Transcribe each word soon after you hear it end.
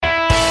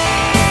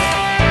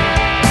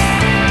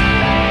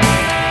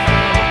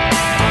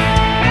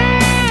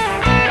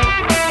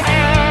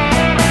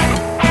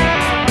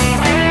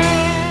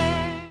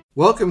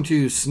Welcome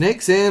to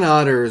Snakes and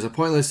Otters, a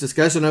pointless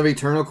discussion of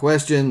eternal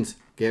questions.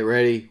 Get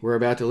ready, we're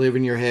about to live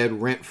in your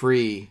head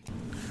rent-free.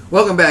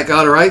 Welcome back,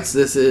 Otterites.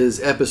 This is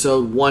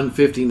episode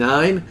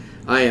 159.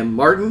 I am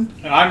Martin.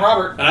 And I'm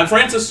Robert. And I'm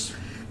Francis.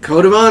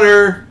 Code of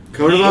Honor.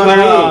 Code of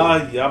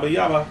Honor. Yabba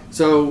yabba.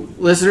 So,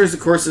 listeners, of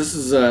course, this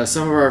is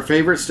some of our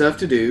favorite stuff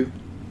to do.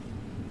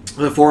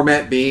 The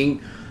format being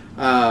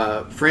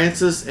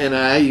Francis and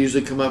I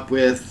usually come up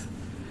with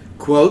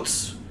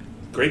quotes.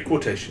 Great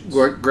quotations.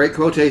 Great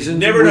quotations.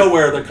 Never know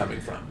where they're coming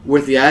from.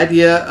 With the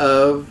idea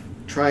of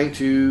trying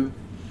to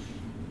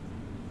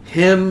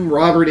hem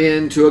Robert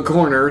into a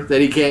corner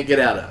that he can't get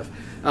out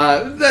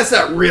of. That's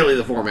not really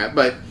the format,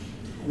 but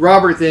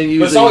Robert then usually...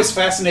 But it's always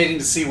fascinating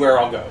to see where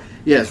I'll go.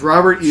 Yes,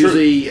 Robert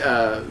usually...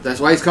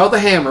 that's why he's called the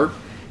Hammer,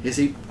 is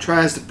he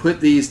tries to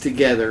put these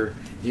together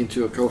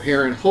into a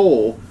coherent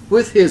whole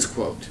with his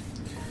quote.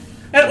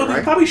 And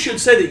we probably should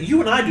say that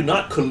you and I do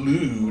not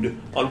collude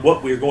on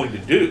what we're going to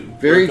do.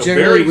 Very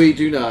generally, we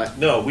do not.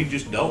 No, we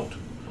just don't.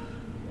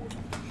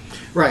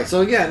 Right,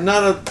 so yeah,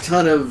 not a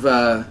ton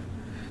of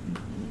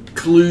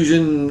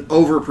collusion,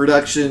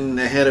 overproduction,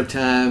 ahead of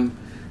time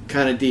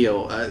kind of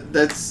deal.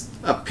 That's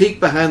a peek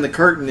behind the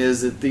curtain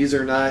is that these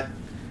are not...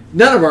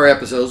 None of our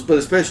episodes, but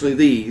especially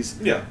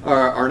these,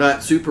 are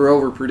not super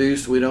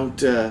overproduced.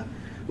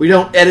 We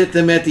don't edit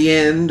them at the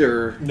end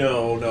or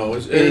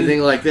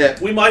anything like that.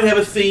 We might have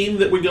a theme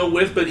that we go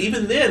with, but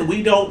even then,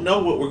 we don't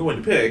know what we're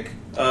going to pick.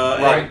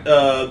 Right.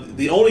 And,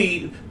 the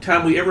only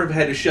time we ever have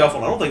had to shuffle,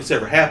 and I don't think it's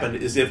ever happened,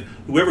 is if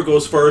whoever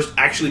goes first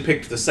actually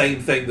picked the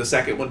same thing the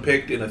second one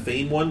picked in a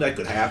theme one. That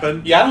could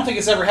happen. Yeah, I don't think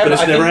it's ever happened.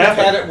 But it's never happened.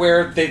 We've had it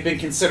where they've been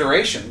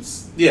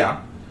considerations.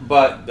 Yeah.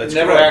 But That's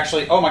never correct.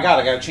 actually, oh my God,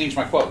 I got to change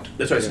my quote.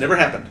 That's right. It's never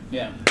happened.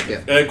 Yeah.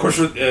 Of course,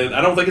 I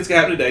don't think it's going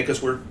to happen today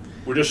because we're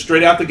just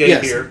straight out the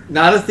gate here.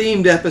 Not a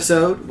themed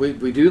episode.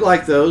 We do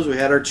like those. We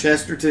had our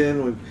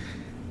Chesterton.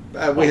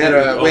 We had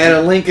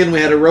a Lincoln. We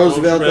had a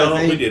Roosevelt. I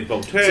think. We did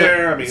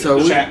Voltaire.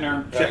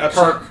 Shatner.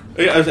 Kirk.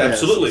 Yeah,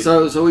 absolutely.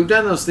 Yes. So we've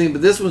done those themes,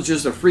 but this one's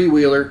just a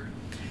freewheeler.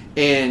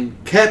 And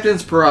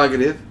Captain's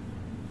prerogative.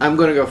 I'm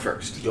going to go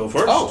first. Go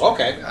first. Oh,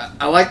 okay.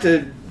 I like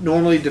to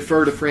normally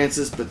defer to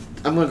Francis, but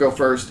I'm going to go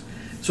first.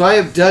 So I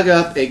have dug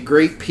up a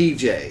great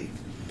PJ.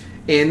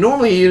 And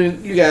normally,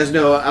 you guys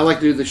know, I like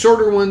to do the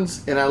shorter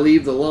ones, and I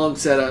leave the long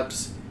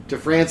setups to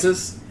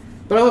Francis.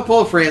 But I'm going to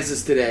pull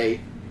Francis today,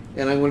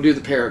 and I'm going to do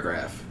the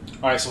paragraph.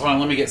 All right, so hold on,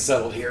 let me get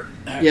settled here.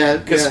 Yeah.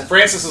 Because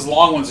Francis's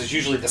long ones is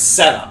usually the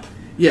setup.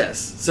 Yes.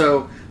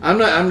 So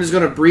I'm just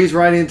going to breeze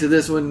right into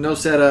this one, no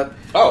setup.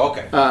 Oh,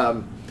 okay.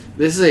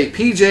 This is a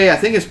PJ, I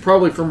think it's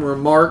probably from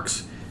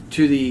remarks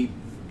to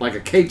like a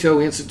Cato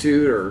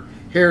Institute or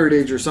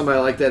Heritage or somebody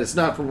like that. It's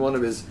not from one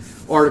of his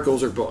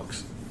articles or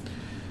books.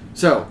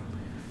 So,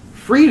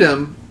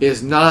 freedom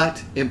is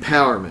not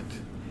empowerment.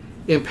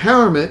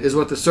 Empowerment is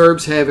what the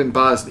Serbs have in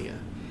Bosnia.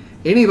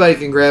 Anybody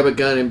can grab a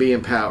gun and be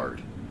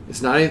empowered.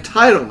 It's not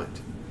entitlement.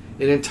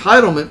 An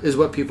entitlement is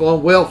what people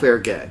on welfare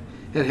get,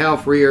 and how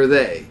free are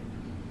they?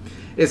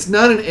 It's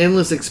not an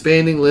endless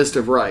expanding list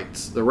of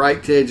rights. The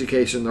right to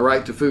education, the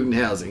right to food and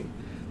housing.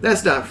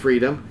 That's not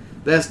freedom.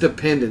 That's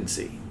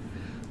dependency.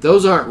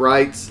 Those aren't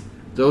rights.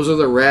 Those are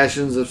the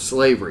rations of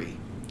slavery.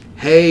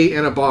 Hay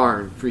in a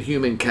barn for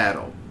human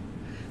cattle.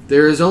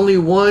 There is only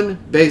one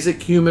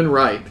basic human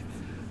right.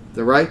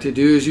 The right to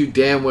do as you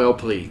damn well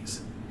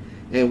please.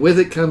 And with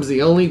it comes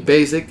the only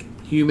basic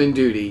human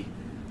duty.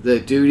 The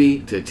duty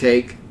to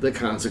take the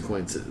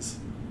consequences.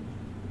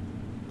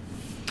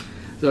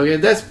 So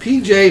again, that's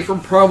PJ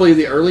from probably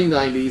the early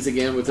 90s,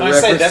 again, with the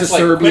reference that's to like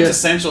Serbia.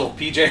 Quintessential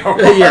PJ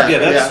O'Rourke. Yeah.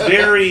 That's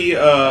very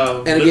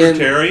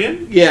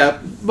libertarian. Yeah,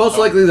 most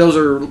likely those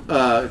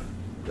are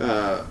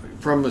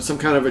from some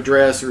kind of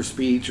address or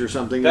speech or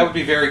something. That would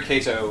be very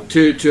Cato.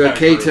 To a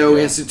Cato group,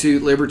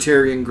 Institute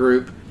libertarian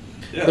group.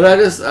 Yeah. But I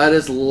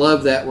just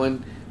love that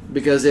one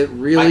because it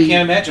really... I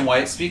can't imagine why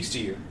it speaks to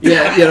you.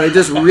 Yeah, it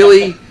just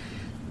really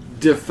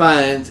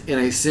defines in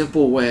a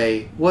simple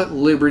way what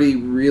liberty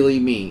really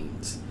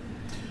means.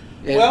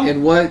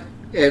 And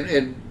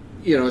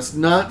it's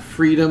not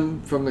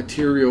freedom from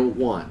material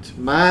want.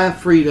 My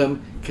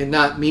freedom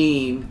cannot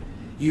mean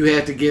you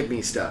have to give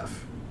me stuff.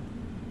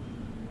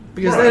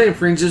 Because that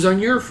infringes on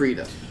your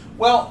freedom.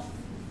 Well,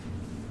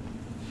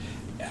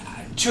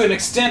 to an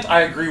extent,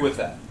 I agree with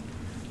that.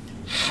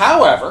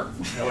 However,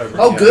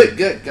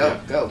 Good.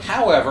 Go.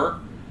 However,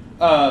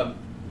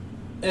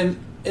 and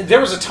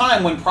there was a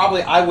time when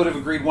probably I would have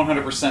agreed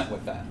 100%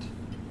 with that.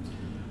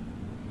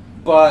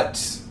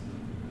 But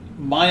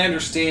my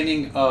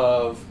understanding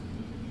of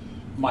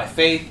my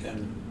faith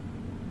and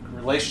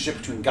relationship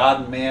between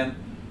God and man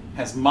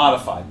has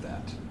modified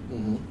that.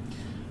 Mm-hmm.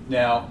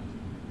 Now,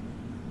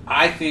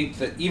 I think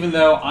that even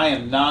though I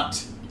am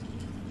not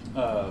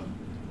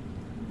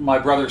my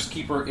brother's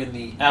keeper in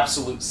the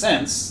absolute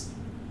sense,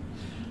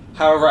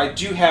 however, I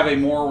do have a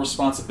moral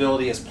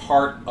responsibility as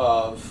part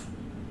of,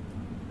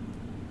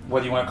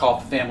 whether you want to call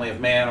it the family of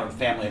man or the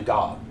family of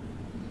God.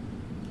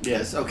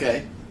 Yes,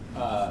 okay.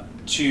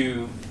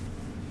 To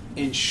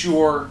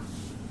ensure,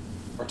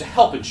 or to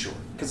help ensure,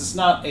 because it's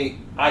not a.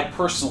 I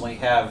personally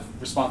have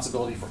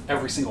responsibility for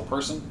every single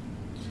person,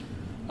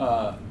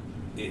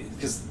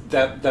 because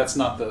that's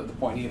not the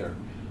point either.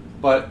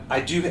 But I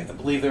do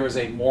believe there is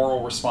a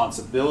moral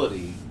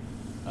responsibility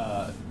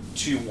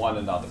to one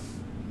another,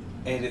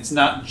 and it's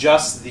not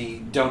just the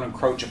don't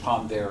encroach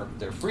upon their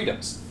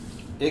freedoms.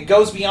 It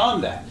goes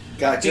beyond that.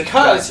 Gotcha.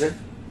 Because gotcha.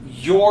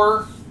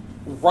 your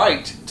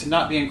right to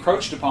not be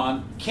encroached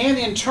upon can,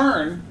 in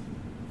turn,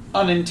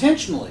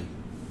 unintentionally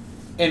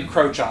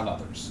encroach on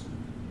others.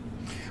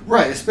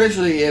 Right,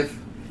 especially if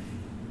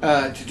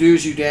to do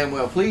as you damn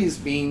well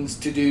please means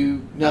to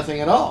do nothing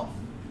at all.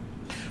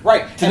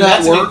 Right, To and not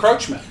that's an work.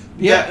 encroachment.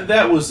 Yeah.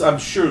 That was, I'm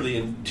sure, the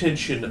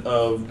intention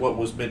of what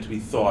was meant to be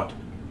thought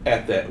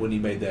at that when he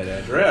made that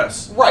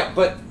address. Right,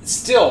 but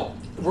still,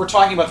 we're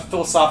talking about the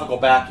philosophical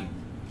backing.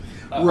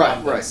 Right,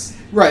 on right, this.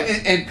 right.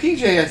 And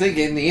PJ, I think,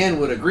 in the end,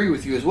 would agree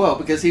with you as well,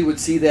 because he would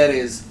see that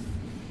as,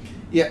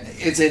 yeah,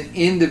 it's an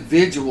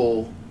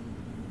individual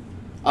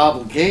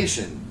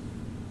obligation.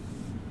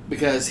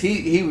 Because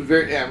he would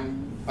very,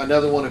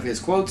 another one of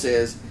his quotes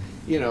is,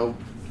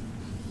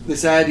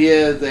 this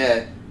idea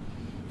that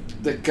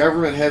the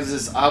government has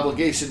this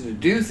obligation to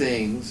do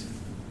things,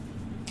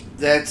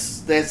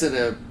 that's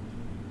a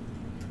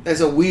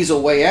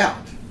weasel way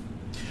out.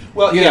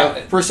 Well,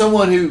 For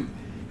someone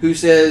who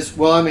says,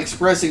 well, I'm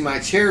expressing my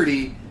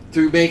charity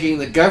through making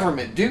the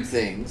government do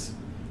things.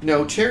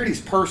 No,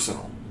 charity's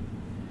personal.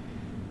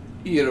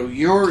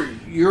 You're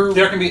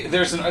there can be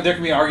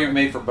an argument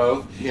made for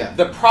both. Yeah.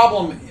 The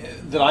problem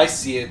that I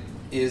see it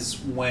is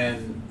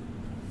when,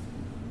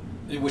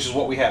 which is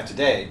what we have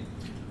today,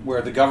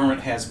 where the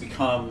government has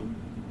become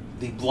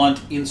the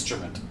blunt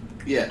instrument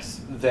Yes.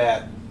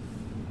 that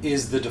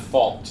is the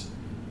default.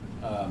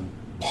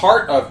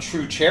 Part of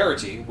true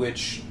charity,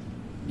 which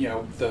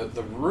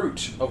the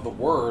root of the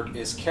word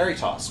is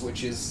caritas,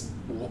 which is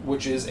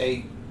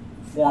a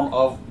form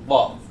of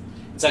love.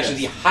 It's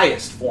actually Yes. the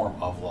highest form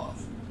of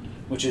love,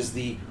 which is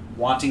the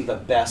wanting the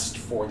best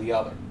for the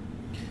other.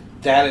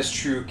 That is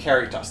true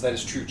caritas. That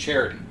is true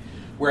charity.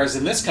 Whereas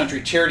in this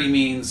country, charity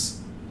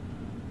means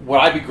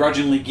what I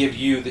begrudgingly give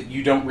you that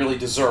you don't really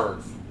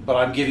deserve, but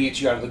I'm giving it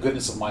to you out of the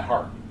goodness of my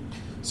heart.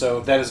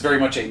 So that is very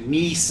much a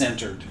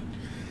me-centered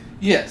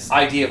Yes.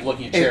 idea of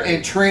looking at charity.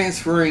 And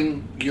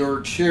transferring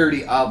your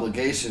charity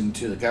obligation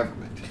to the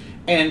government.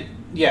 And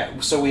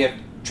so we have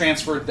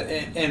transferred,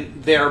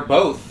 and they're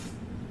both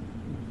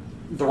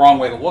the wrong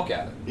way to look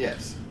at it.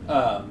 Yes.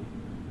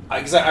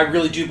 Because I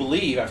really do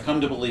believe, I've come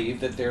to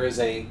believe that there is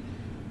a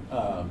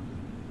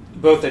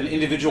both an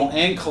individual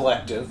and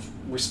collective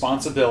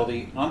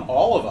responsibility on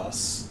all of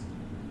us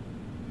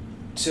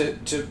to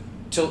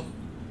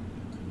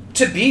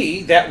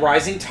be that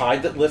rising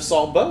tide that lifts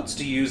all boats,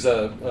 to use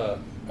a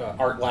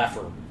Art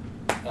Laffer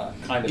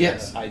kind of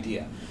Yes.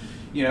 idea.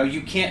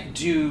 You can't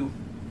do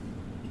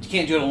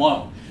it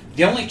alone.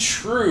 The only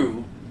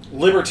true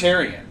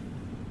libertarian,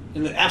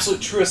 in the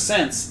absolute truest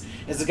sense,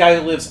 is the guy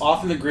who lives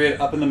off in the grid,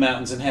 up in the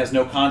mountains, and has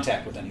no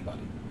contact with anybody,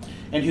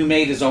 and who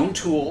made his own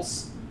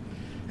tools,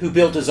 who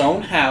built his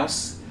own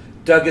house,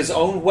 dug his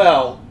own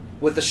well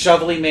with the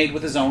shovel he made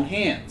with his own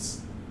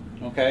hands.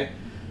 Okay?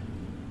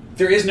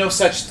 There is no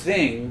such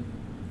thing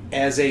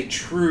as a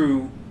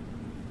true,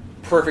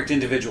 perfect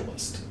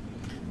individualist.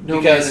 No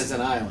Because- man is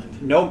an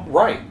island. No,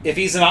 right. If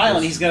he's an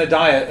island, he's going to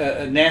die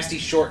a nasty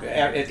short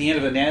at the end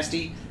of a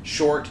nasty,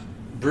 short,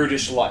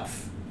 brutish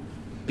life,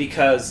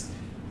 because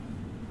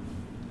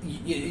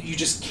you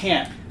just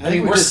can't. I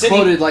think we we're just sitting.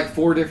 quoted like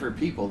 4 different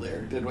people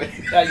there, didn't we?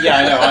 Yeah,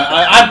 I know.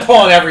 I'm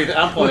pulling everything.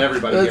 I'm pulling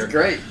everybody That's here.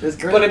 great. That's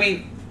great. But I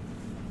mean,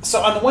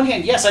 so on the one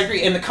hand, yes, I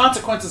agree, and the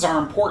consequences are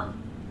important,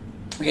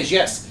 because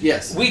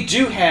Yes. we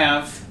do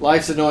have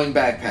Life's annoying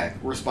backpack.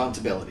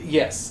 Responsibility.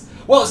 yes.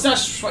 Well, it's not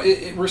just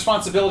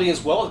responsibility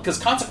as well, because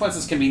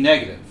consequences can be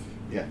negative.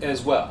 Yeah.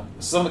 As well.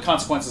 Some of the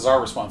consequences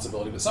are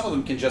responsibility, but some of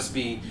them can just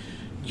be,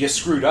 you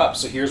screwed up,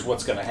 so here's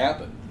what's going to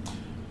happen.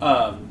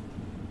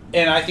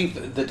 And I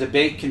think the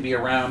debate can be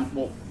around,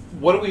 well,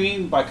 what do we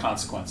mean by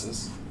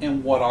consequences,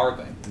 and what are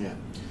they? Yeah.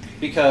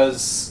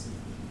 Because,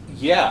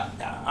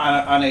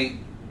 on a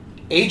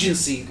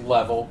agency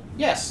level,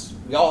 yes,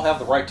 we all have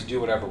the right to do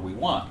whatever we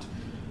want,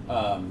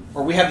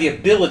 or we have the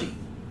ability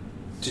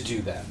to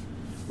do that.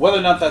 Whether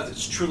or not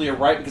that's truly a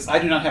right, because I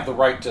do not have the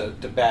right to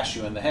bash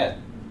you in the head,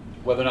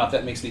 whether or not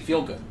that makes me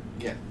feel good.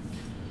 Yeah.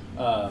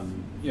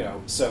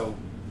 So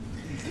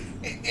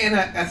And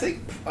I think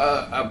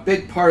a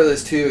big part of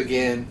this too,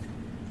 again,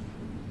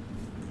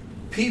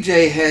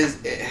 PJ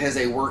has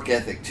a work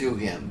ethic to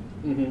him.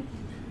 mm-hmm.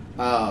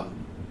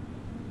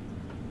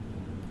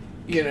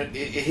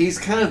 He's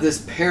kind of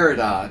this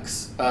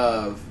paradox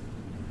of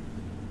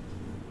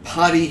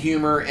potty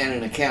humor and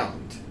an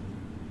accountant.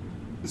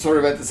 Sort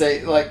of at the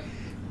same, like,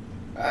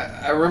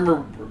 I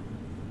remember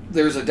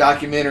there's a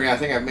documentary, I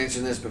think I've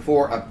mentioned this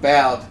before,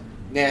 about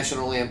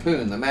National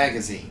Lampoon, the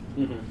magazine.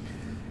 Mm-hmm.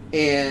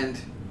 And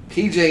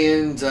PJ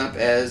ends up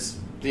as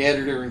the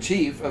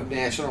editor-in-chief of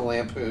National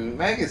Lampoon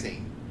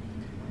magazine.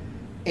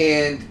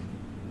 And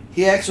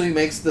he actually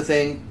makes the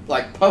thing,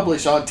 like,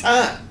 publish on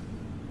time.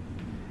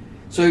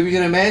 So you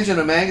can imagine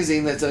a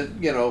magazine that's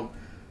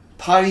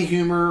potty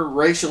humor,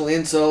 racial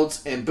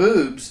insults, and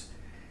boobs.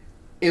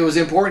 It was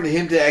important to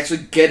him to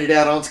actually get it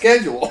out on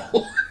schedule.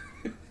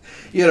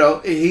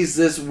 He's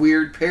this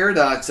weird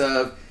paradox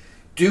of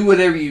do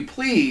whatever you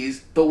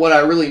please, but what I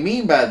really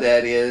mean by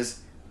that is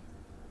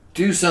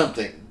do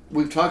something.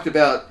 We've talked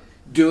about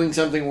doing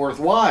something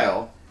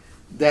worthwhile.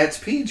 That's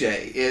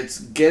PJ. It's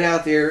get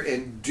out there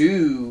and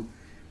do,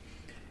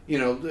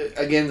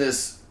 again,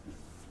 this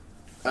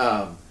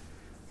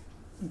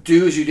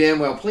do as you damn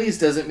well please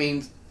doesn't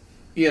mean,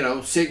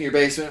 sit in your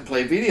basement and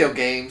play video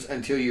games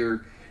until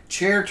your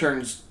chair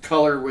turns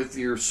color with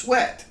your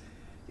sweat.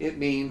 It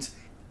means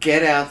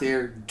get out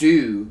there,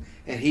 do.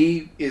 And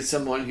he is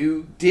someone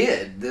who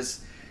did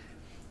this,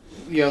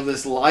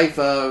 this life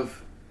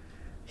of,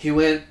 he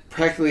went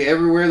practically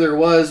everywhere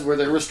where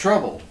there was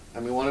trouble. I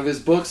mean, one of his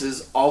books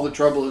is All the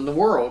Trouble in the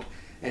World.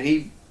 And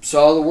he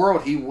saw the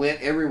world. He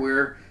went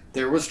everywhere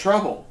there was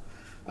trouble.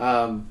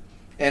 And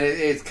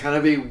it's kind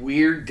of a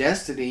weird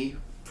destiny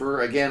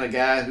for, again, a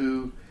guy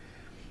who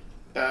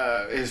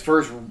his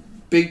first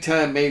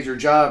big-time major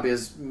job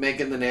is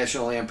making the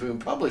National Lampoon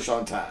publish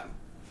on time.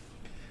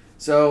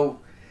 So,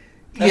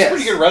 that's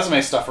pretty good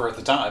resume stuffer at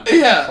the time.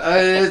 Yeah,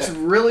 it's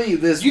really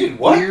this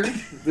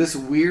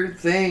weird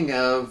thing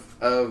of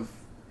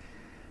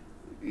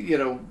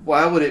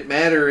why would it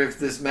matter if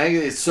this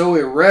magazine is so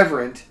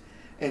irreverent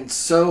and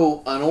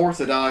so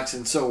unorthodox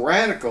and so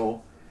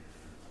radical,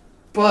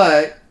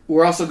 but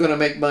we're also going to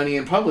make money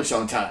and publish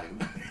on time.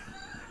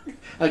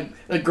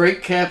 a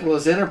great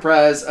capitalist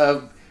enterprise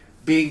of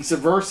being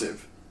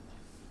subversive.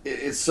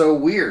 It's so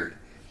weird.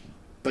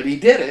 But he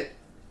did it,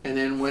 and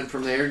then went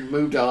from there and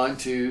moved on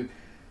to,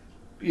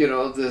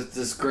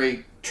 this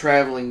great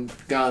traveling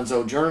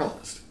gonzo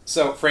journalist.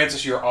 So,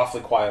 Francis, you're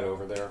awfully quiet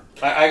over there.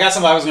 I got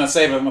something I was going to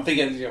say, but I'm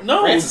thinking,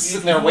 Francis is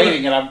sitting there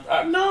waiting, and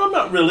I'm... No, I'm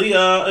not really.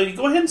 You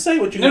go ahead and say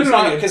what you're going to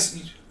say. No,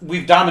 because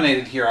we've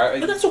dominated here.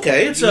 But that's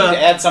okay. You need to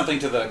add something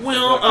to the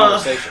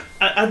conversation.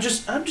 I'm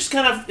just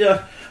kind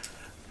of...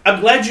 I'm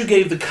glad you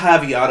gave the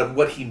caveat of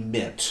what he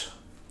meant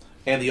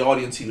and the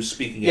audience he was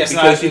speaking at.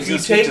 Because if you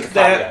take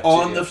that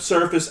on the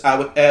surface, I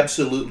would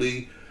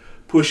absolutely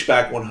push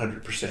back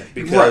 100%.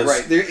 Because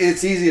right.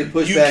 It's easy to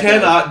push you back. You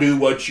cannot do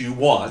what you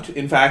want.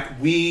 In fact,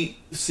 we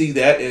see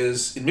that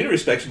as, in many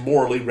respects,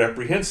 morally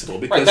reprehensible.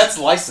 Because that's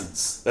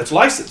license. That's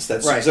license.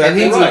 That's right.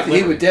 exactly and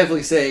he would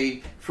definitely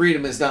say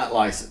freedom is not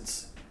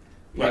license.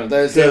 Right.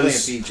 That's definitely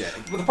a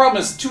PJ. But the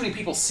problem is, too many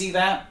people see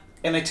that,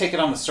 and they take it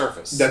on the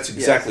surface. That's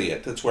exactly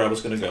it. That's where I was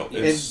going to go.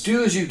 And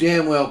do as you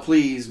damn well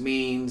please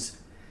means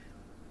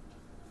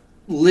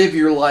live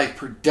your life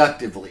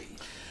productively.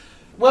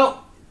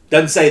 Well,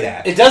 doesn't say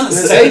that. It doesn't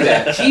say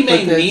that. He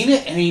may mean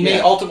it, and he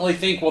may ultimately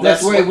think, well,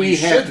 that's what we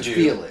have to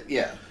feel it.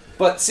 Yeah.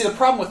 But see, the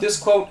problem with this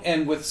quote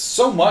and with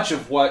so much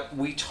of what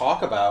we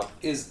talk about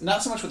is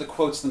not so much with the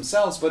quotes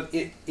themselves, but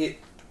it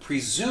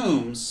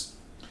presumes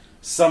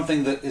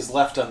something that is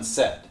left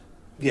unsaid.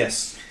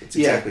 Yes, that's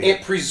exactly it.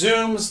 It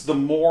presumes the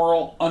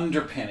moral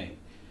underpinning.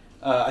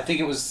 I think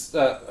it was...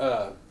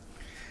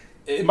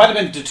 it might have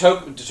been de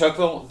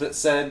Tocqueville that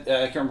said...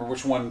 I can't remember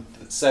which one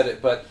that said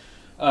it, but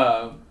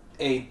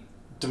a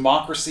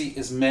democracy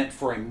is meant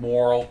for a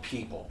moral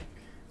people.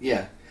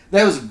 Yeah.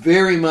 That was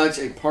very much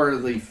a part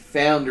of the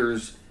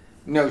founders'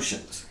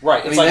 notions.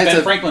 Right. It's like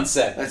Ben Franklin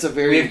said. That's a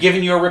very... We have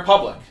given you a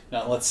republic.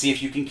 Now let's see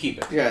if you can keep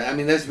it. Yeah, I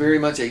mean, that's very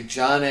much a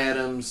John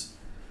Adams,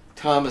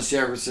 Thomas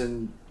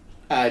Jefferson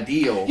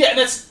ideal. Yeah,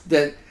 it's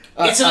a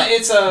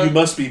you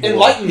must be moral.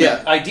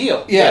 Enlightenment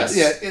ideal. Yes.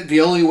 Yeah.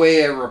 The only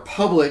way a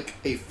republic,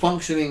 a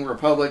functioning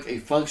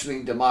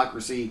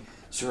democracy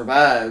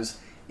survives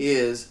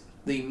is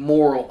the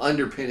moral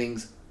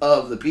underpinnings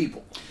of the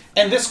people.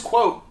 And this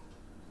quote,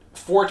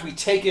 for it to be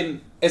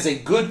taken as a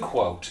good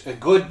quote, a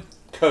good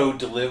code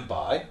to live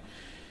by,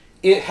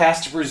 it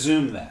has to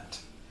presume that.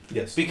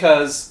 Yes.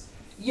 Because,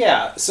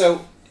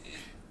 so...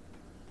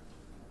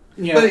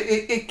 But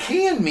it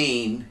can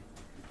mean,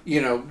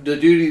 the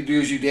duty to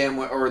do as you damn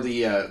well, or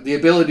the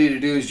ability to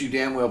do as you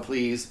damn well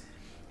please.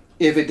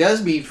 If it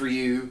does mean for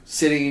you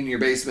sitting in your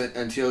basement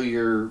until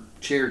your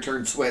chair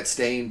turns sweat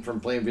stained from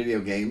playing video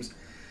games,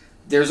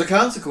 there's a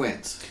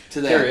consequence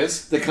to that. There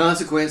is. The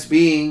consequence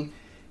being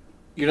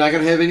you're not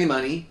going to have any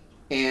money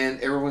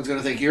and everyone's going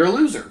to think you're a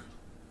loser.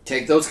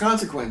 Take those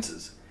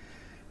consequences.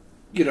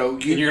 And you're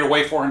going to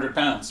weigh 400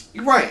 pounds.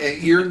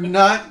 Right. You're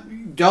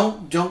not...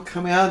 Don't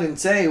come out and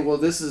say, well,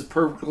 this is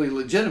perfectly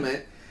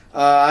legitimate.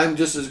 I'm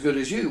just as good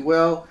as you.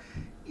 Well,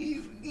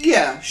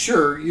 yeah,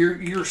 sure.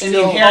 You're still... In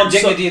the inherent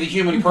dignity of the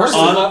human person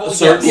level?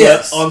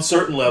 On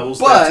certain levels,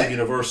 that's a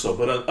universal.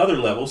 But on other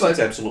levels, that's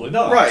absolutely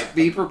not. Right.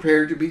 Be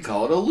prepared to be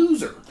called a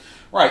loser.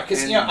 Right.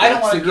 Because, I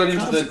don't want to get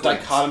into the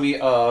dichotomy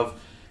of,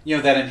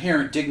 that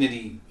inherent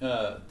dignity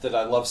that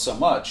I love so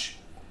much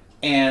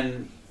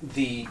and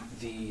the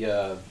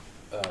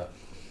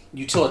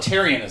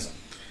utilitarianism.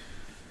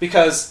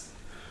 Because...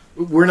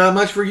 We're not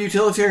much for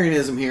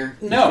utilitarianism here.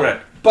 No.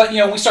 Correct. But,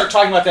 when we start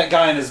talking about that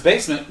guy in his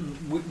basement,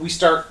 we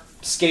start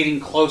skating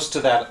close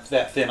to that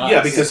thin ice.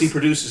 Yeah, because he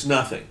produces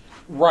nothing.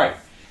 Right.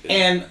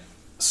 And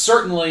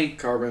certainly,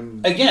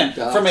 carbon again,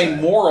 dioxide. from a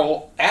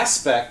moral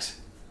aspect,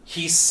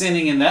 he's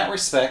sinning in that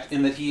respect,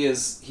 in that he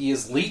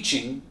is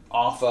leeching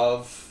off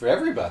of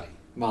everybody.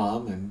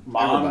 Mom,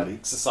 everybody.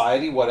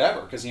 Society,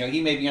 whatever. Because,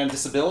 he may be on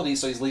disability,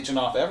 so he's leeching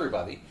off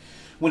everybody.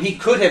 When he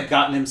could have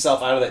gotten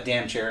himself out of that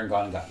damn chair and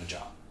gone and gotten a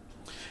job.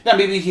 Now,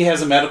 maybe he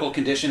has a medical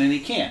condition and he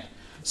can't.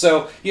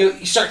 So,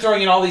 you start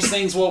throwing in all these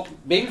things. Well,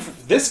 maybe for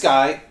this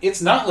guy,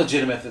 it's not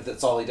legitimate that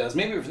that's all he does.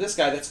 Maybe for this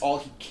guy, that's all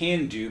he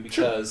can do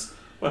because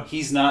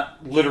he's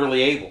not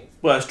literally able.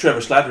 Well, as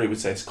Trevor Slattery would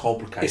say, it's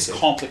complicated. It's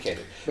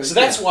complicated. So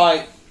that's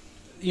why,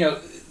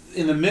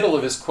 in the middle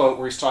of his quote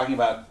where he's talking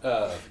about...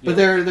 but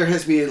there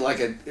has to be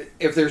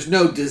if there's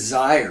no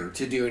desire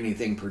to do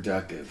anything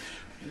productive.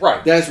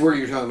 Right. That's where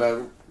you're talking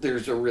about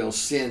there's a real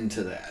sin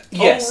to that.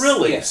 Yes. Oh,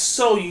 really? Yes.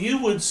 So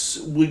you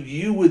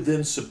would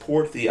then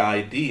support the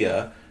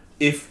idea,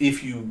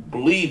 if you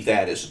believe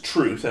that is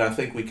truth, and I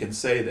think we can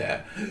say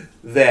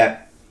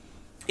that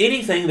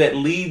anything that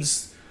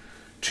leads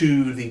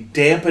to the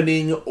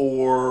dampening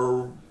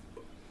or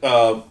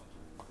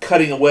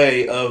cutting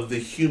away of the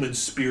human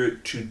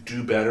spirit to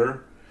do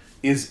better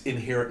is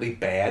inherently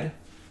bad?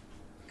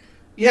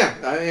 Yeah,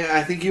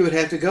 I think you would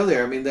have to go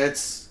there. I mean,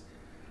 that's...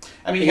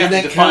 you have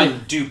to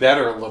define do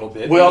better a little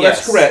bit. Well, yes.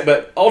 That's correct.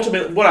 But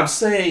ultimately, what I'm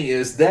saying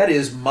is that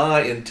is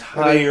my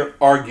entire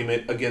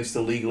argument against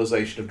the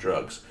legalization of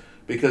drugs.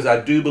 Because I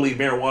do believe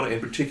marijuana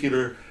in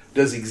particular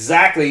does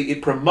exactly,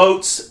 it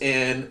promotes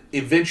and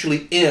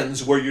eventually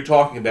ends where you're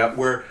talking about,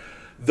 where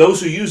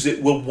those who use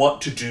it will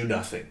want to do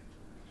nothing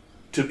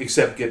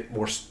except get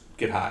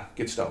high,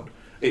 get stoned.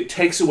 It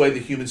takes away the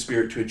human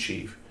spirit to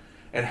achieve.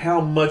 And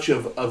how much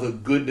of the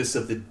goodness,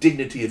 of the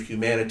dignity of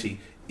humanity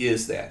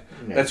is that?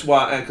 Yeah. That's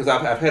why, because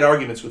I've had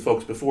arguments with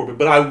folks before,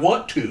 but I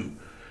want to.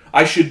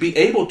 I should be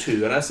able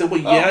to. And I said,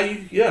 well,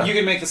 yeah. You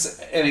can make this,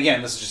 and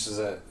again, this is just as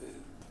a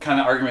kind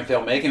of argument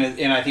they'll make,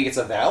 and I think it's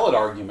a valid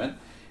argument,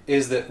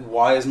 is that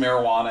why is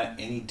marijuana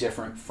any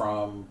different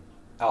from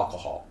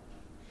alcohol?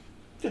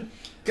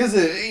 Because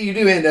you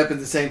do end up in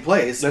the same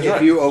place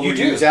if you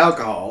overuse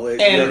alcohol. That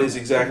is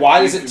exactly.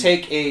 Why does it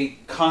take a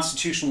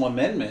constitutional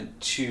amendment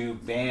to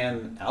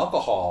ban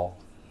alcohol,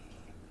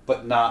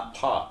 but not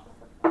pot?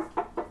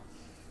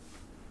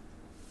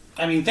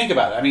 Think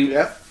about it.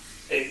 Yep.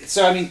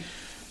 So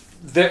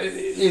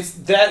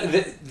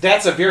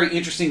that's a very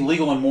interesting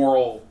legal and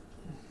moral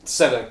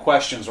set of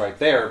questions right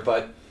there.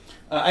 But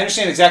I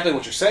understand exactly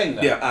what you're saying,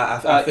 though. Yeah,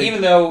 I think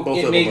even though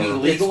it may be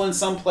legal in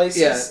some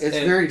places. Yeah, it's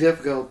very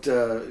difficult.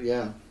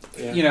 Yeah.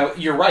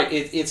 You're right.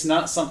 It's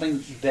not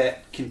something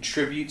that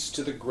contributes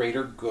to the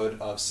greater good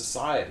of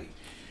society.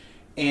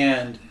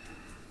 And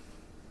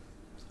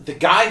the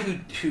guy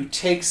who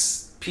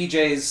takes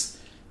PJ's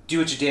 "do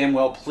what you damn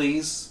well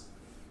please"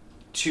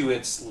 to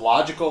its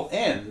logical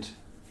end,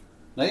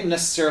 not even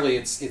necessarily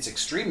its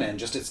extreme end,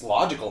 just its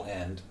logical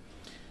end,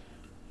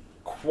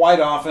 quite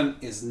often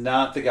is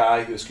not the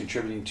guy who is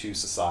contributing to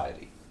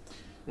society.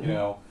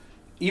 Mm-hmm.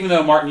 Even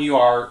though, Martin, you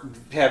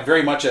have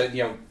very much a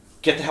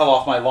get the hell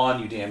off my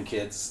lawn, you damn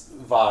kids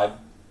vibe,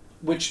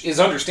 which is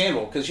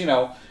understandable because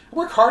I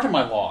work hard on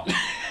my lawn.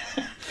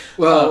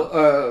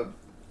 Well,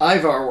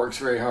 Ivar works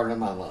very hard on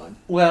my lawn.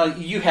 Well,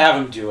 you have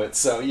him do it,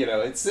 so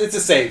it's the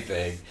same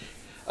thing.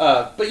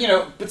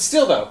 But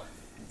still though,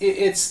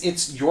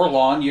 it's your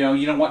lawn.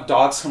 You don't want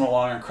dogs coming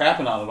along and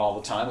crapping on it all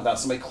the time without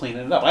somebody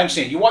cleaning it up. I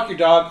understand. You walk your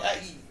dog,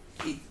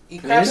 he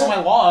craps on my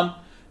lawn,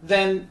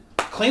 then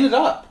clean it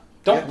up.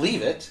 Don't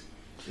leave it.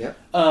 Yep.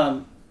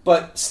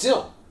 But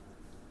still,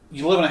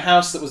 you live in a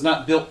house that was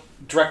not built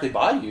directly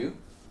by you.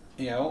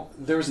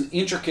 There was an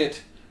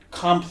intricate,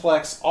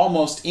 complex,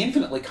 almost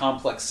infinitely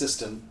complex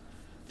system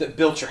that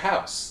built your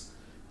house,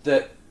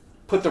 that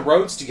put the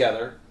roads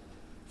together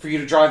for you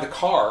to drive the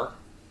car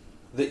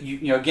that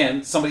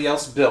again, somebody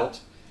else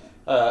built,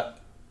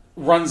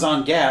 runs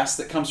on gas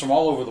that comes from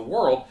all over the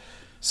world.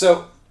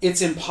 So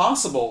it's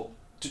impossible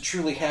to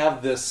truly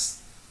have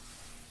this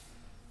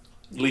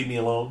leave me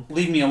alone.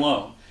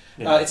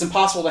 Yeah. It's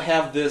impossible to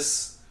have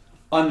this.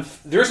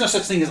 There is no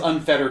such thing as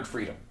unfettered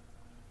freedom,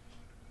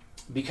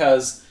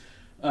 because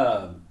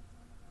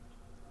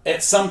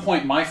at some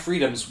point my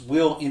freedoms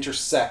will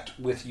intersect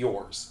with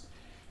yours,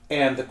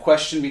 and the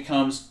question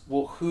becomes,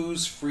 well,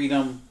 whose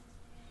freedom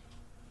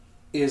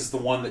is the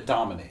one that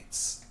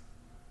dominates?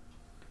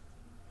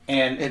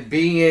 And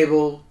being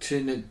able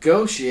to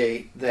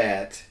negotiate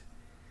that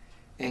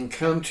and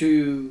come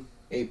to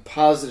a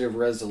positive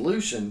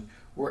resolution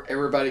where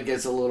everybody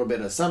gets a little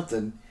bit of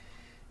something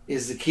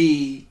is the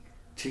key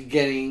to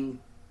getting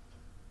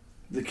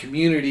the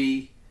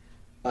community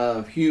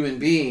of human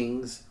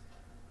beings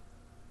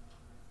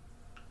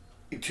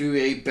to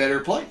a better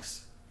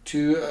place,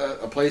 to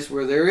a place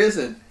where there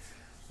isn't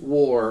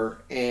war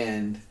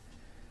and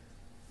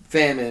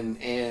famine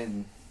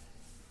and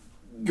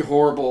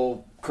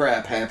horrible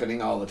crap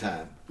happening all the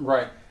time.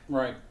 Right.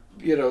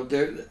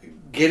 They're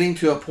getting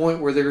to a point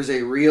where there's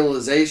a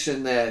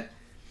realization that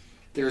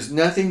there's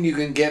nothing you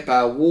can get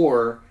by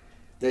war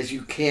that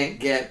you can't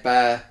get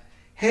by,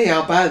 hey,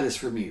 I'll buy this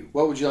from you.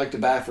 What would you like to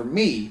buy from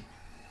me?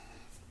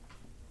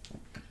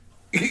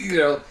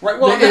 Right.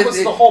 Well, that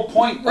was the whole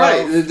point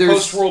of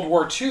post World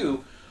War II.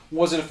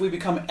 Was that if we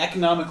become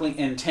economically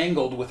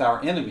entangled with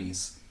our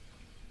enemies,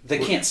 they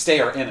can't stay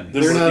our enemies.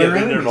 They're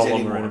no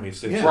longer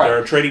enemies. They're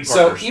our trading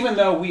partners. So even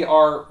though we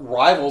are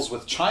rivals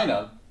with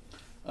China,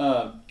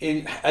 I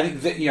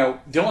think that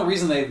the only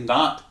reason they've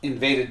not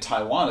invaded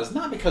Taiwan is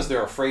not because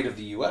they're afraid of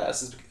the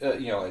U.S.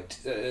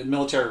 A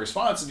military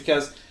response is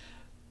because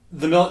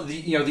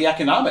the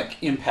economic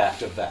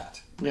impact of that.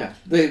 Yeah,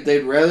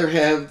 they'd rather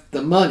have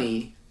the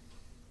money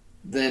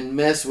than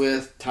mess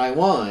with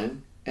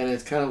Taiwan, and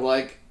it's kind of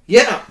like,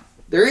 yeah,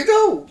 there you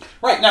go.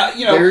 Right now,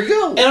 there you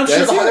go. And I'm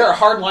sure there are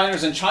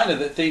hardliners in China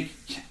that think,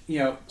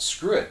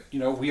 screw it,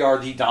 we are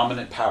the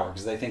dominant power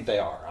because they think they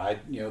are.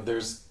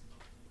 There's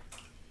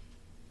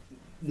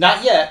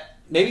not yet,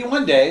 maybe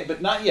one day,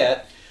 but not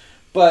yet.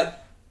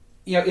 But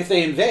if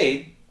they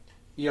invade,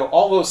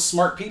 all those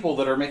smart people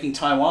that are making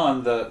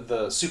Taiwan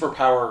the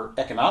superpower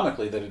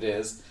economically that it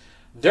is,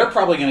 they're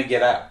probably going to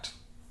get out.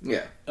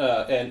 Yeah.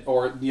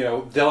 Or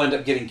they'll end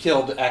up getting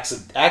killed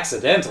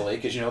accidentally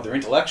because they're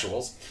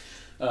intellectuals,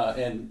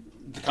 and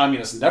the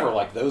communists never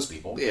like those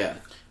people. Yeah.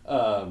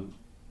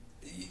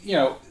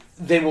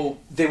 They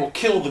will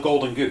kill the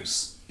golden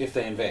goose if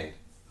they invade.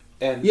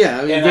 And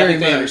I think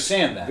they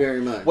understand that.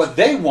 Very much. What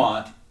they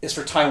want is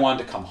for Taiwan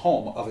to come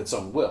home of its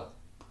own will.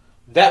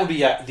 That would be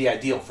the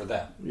ideal for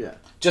them. Yeah.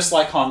 Just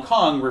like Hong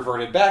Kong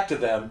reverted back to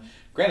them,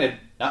 granted,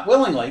 not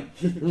willingly.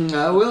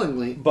 Not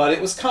willingly. But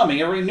it was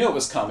coming. Everybody knew it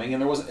was coming,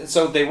 and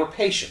so they were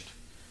patient.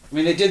 I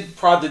mean, they did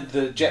prod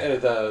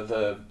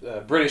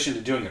the British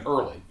into doing it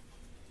early,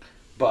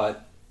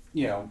 but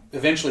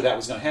eventually that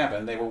was going to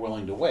happen. They were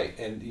willing to wait,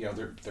 and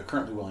they're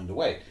currently willing to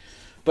wait.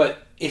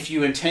 But if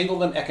you entangle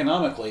them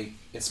economically,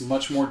 it's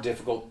much more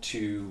difficult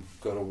to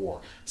go to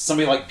war.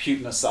 Somebody like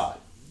Putin aside,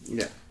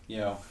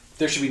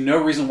 there should be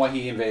no reason why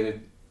he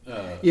invaded.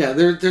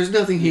 There's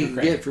nothing he can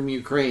get from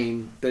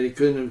Ukraine that he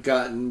couldn't have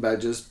gotten by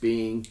just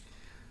being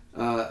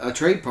a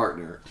trade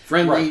partner,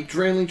 friendly.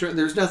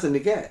 There's nothing to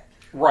get.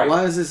 Right?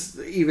 Why is this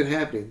even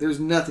happening? There's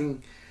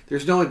nothing.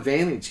 There's no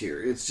advantage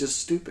here. It's just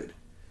stupid.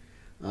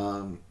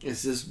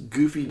 It's this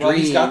goofy dream. Well,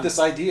 he's got this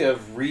idea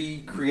of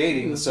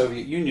recreating the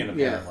Soviet Union,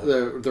 apparently.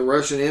 Yeah, the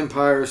Russian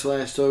Empire /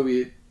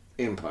 Soviet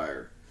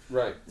Empire.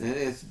 Right. And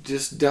it's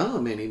just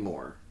dumb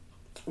anymore.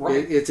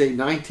 Right. It's a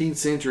 19th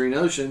century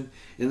notion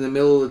in the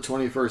middle of the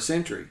 21st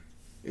century.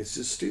 It's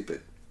just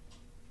stupid.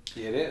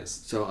 It is.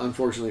 So,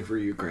 unfortunately for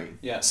Ukraine.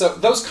 Yeah, so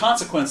those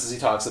consequences he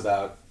talks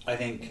about, I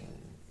think,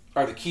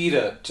 are the key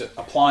to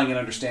applying and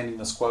understanding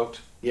this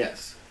quote.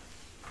 Yes.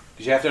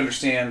 Because you have to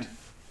understand,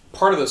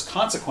 part of those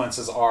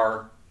consequences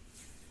are,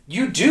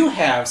 you do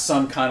have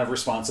some kind of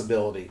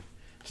responsibility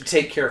to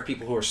take care of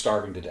people who are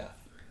starving to death.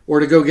 Or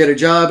to go get a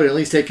job and at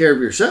least take care of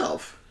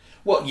yourself.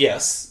 Well,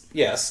 yes.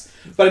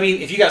 But I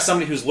mean, if you got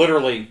somebody who's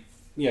literally,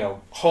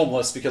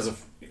 homeless because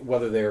of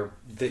whether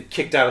they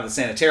kicked out of the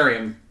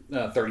sanitarium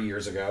 30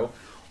 years ago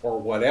or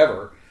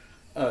whatever,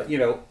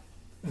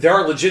 there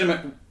are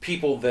legitimate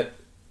people that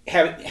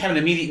have an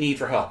immediate need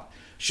for help.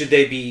 Should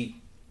they be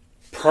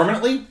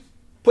permanently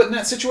put in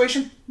that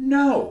situation?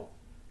 No,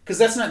 because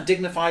that's not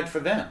dignified for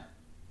them.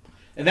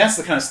 And that's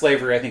the kind of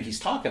slavery I think he's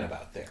talking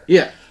about there.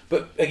 Yeah.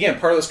 But again,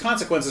 part of those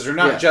consequences are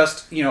not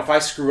just, if I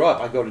screw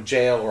up, I go to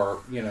jail or,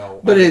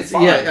 But it's,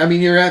 I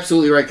mean, you're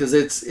absolutely right, because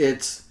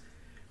it's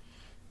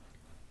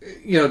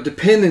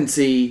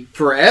dependency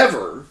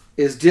forever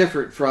is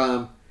different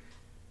from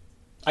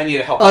I need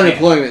a help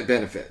unemployment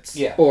benefits.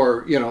 Yeah.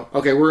 Or,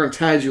 okay, we're going to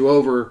tide you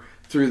over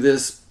through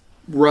this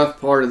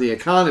rough part of the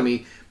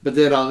economy, but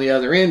then on the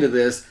other end of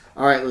this,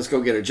 all right, let's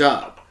go get a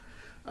job.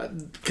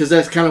 Because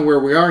that's kind of where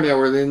we are now.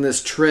 We're in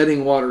this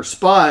treading water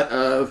spot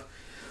of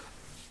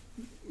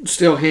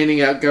still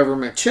handing out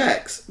government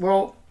checks.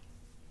 Well,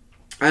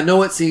 I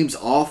know it seems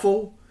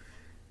awful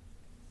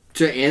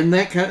to end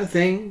that kind of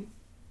thing,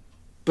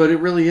 but it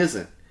really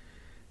isn't.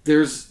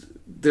 There's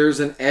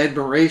an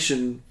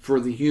admiration for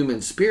the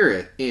human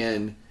spirit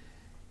in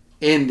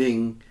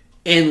ending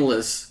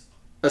endless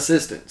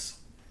assistance.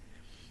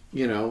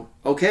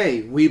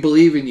 Okay, we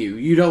believe in you.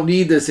 You don't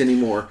need this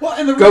anymore. Well,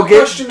 and the real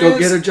question is, go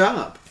get a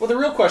job. Well, the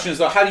real question is,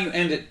 though, how do you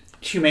end it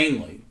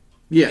humanely?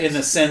 Yes. In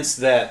the sense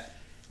that,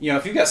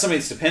 if you've got somebody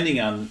that's depending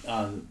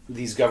on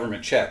these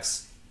government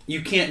checks,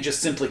 you can't just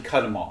simply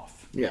cut them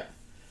off. Yeah.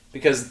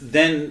 Because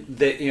then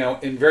they,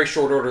 in very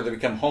short order, they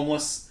become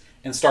homeless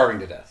and starving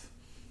to death.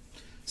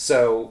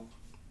 So,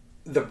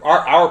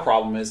 our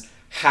problem is,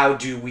 how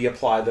do we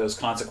apply those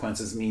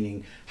consequences?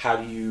 Meaning, how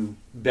do you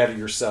better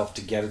yourself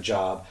to get a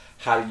job?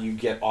 How do you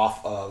get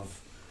off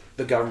of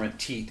the government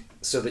teat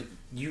so that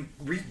you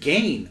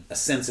regain a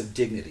sense of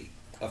dignity,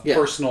 of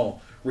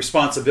personal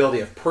responsibility,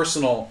 of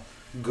personal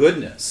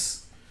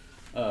goodness?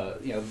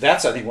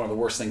 That's, I think, one of the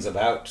worst things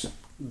about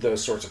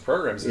those sorts of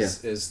programs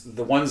is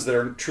the ones that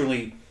are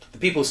truly the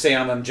people who stay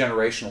on them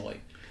generationally.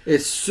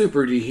 It's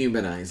super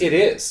dehumanizing. It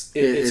is.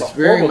 It's a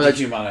very horrible much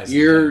dehumanizing.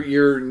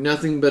 You're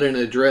nothing but an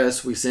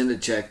address we send a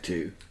check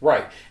to.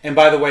 Right. And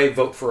by the way,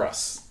 vote for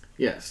us.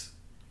 Yes.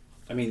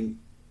 I mean,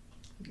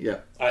 Yeah.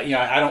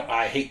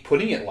 I hate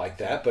putting it like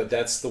that, but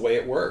that's the way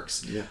it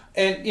works. Yeah.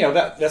 And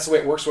that's the way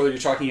it works. Whether you're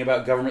talking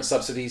about government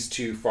subsidies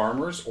to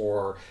farmers,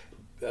 or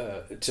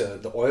to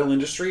the oil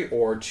industry,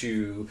 or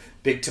to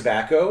big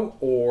tobacco,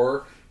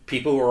 or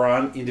people who are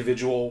on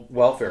individual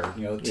welfare,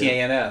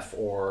 TANF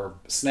or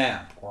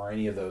SNAP or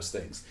any of those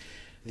things.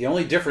 The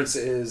only difference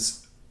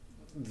is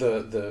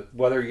the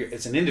whether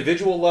it's an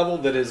individual level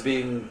that is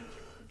being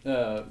I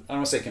don't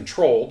want to say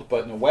controlled,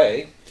 but in a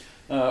way,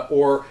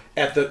 or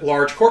at the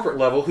large corporate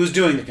level, who's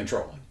doing the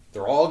controlling.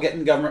 They're all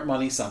getting government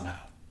money somehow.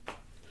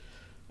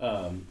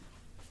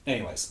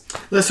 Anyways.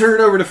 Let's turn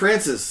it over to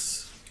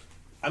Francis.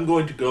 I'm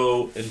going to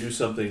go and do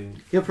something.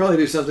 He'll probably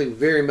do something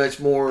very much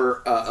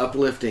more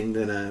uplifting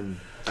than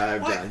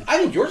I've done. I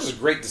think yours is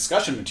great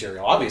discussion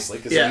material, obviously,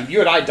 because you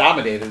and I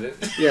dominated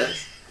it.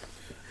 Yes.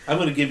 I'm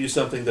going to give you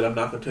something that I'm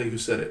not going to tell you who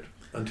said it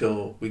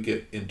until we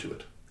get into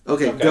it.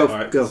 Okay. Go. All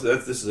right. Go. So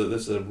this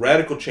is a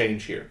radical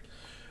change here.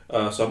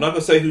 So I'm not going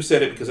to say who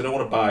said it because I don't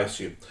want to bias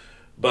you.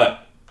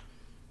 But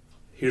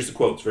here's the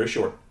quote. It's very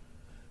short.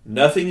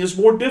 Nothing is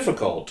more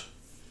difficult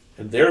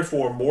and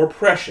therefore more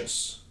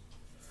precious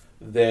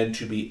than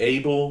to be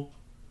able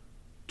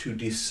to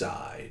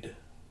decide.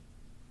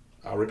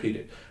 I'll repeat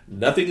it.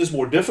 Nothing is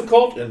more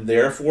difficult and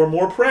therefore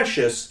more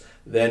precious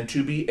than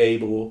to be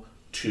able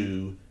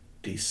to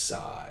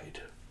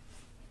decide.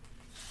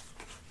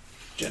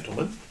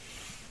 Gentlemen.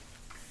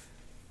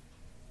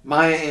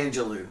 Maya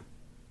Angelou.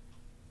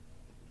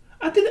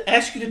 I didn't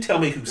ask you to tell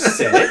me who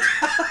said it.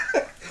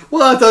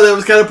 Well, I thought that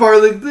was kind of part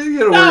of the.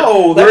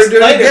 No, we're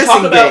doing later. a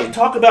guessing game.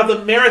 Talk about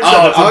the merits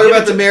of it. Talk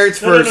about the merits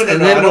first, and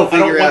then we'll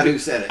figure out who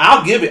said it.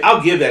 I'll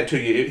give that to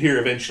you here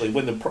eventually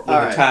when the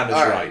time is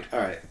right. All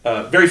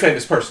right. Very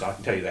famous person, I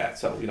can tell you that.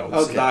 So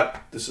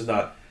this is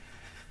not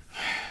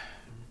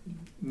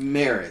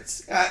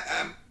merits.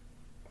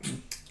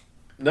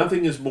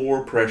 Nothing is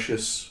more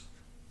precious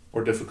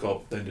or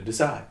difficult than to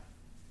decide.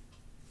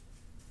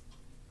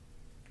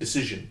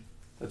 Decision.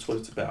 That's what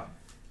it's about.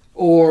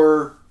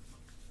 Or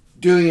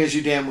doing as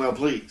you damn well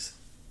please.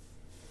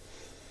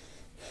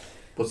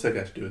 What's that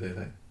got to do with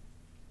anything?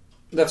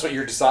 That's what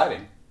you're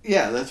deciding.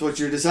 Yeah, that's what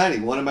you're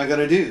deciding. What am I going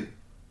to do?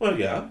 Well,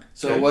 yeah.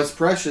 So what's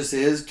precious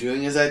is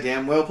doing as I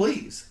damn well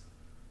please.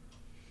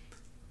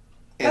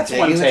 And that's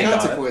taking one the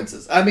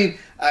consequences. I mean,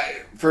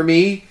 for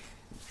me,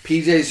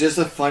 PJ is just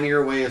a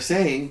funnier way of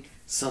saying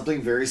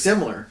something very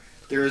similar.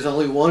 There is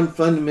only one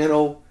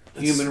fundamental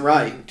human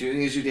right,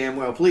 doing as you damn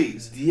well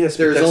please. Yes,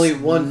 there's only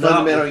one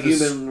fundamental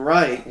human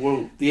right,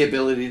 the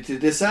ability to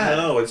decide.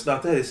 No, it's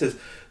not that. It says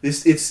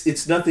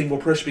it's nothing more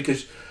precious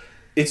because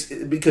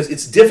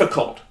it's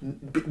difficult.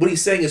 What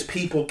he's saying is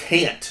people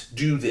can't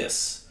do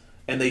this,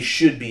 and they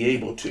should be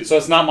able to. So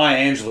it's not Maya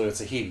Angelou;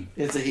 it's a he.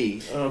 It's a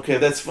he. Okay,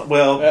 that's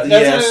well.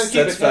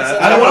 That's fine.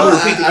 I don't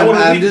want to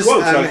repeat the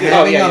quote. I'm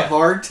having a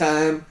hard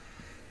time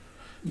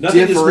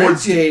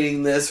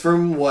differentiating this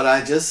from what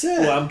I just said.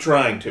 Well, I'm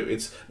trying to.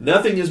 It's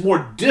nothing is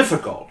more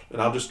difficult, and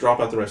I'll just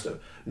drop out the rest of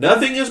it.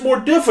 Nothing is more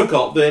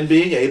difficult than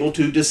being able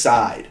to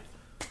decide.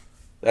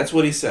 That's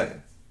what he's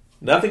saying.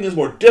 Nothing is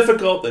more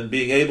difficult than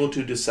being able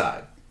to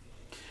decide.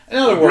 In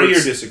other words,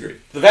 agree or disagree?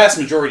 The vast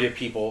majority of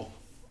people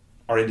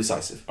are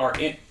indecisive. Are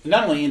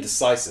not only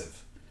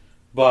indecisive,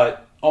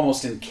 but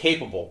almost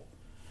incapable.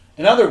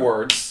 In other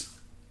words,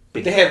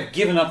 they have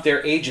given up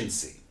their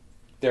agency.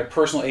 Their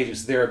personal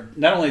agency,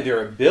 not only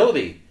their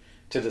ability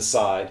to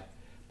decide,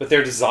 but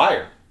their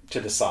desire to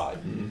decide.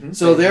 Mm-hmm.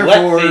 So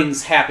therefore, let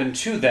things happen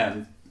to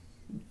them.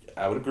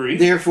 I would agree.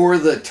 Therefore,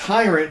 the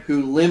tyrant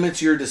who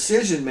limits your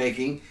decision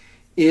making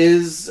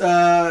is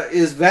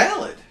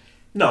valid.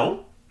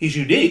 No, he's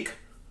unique.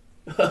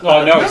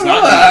 No, he's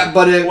not.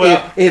 But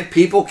if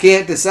people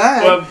can't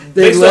decide,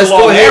 then let's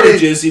go ahead.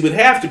 Averages, he would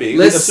have to be.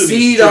 Let's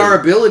cede our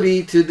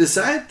ability to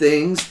decide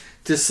things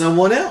to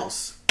someone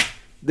else.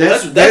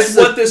 That's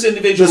what this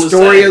individual is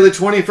saying. The story of the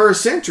 21st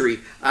century.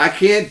 I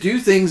can't do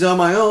things on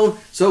my own,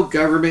 so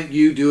government,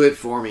 you do it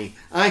for me.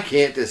 I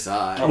can't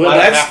decide. Well,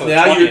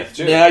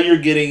 now you're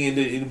getting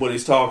into what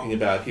he's talking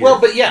about here.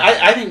 Well, but yeah,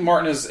 I think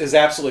Martin is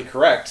absolutely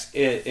correct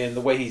in the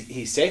way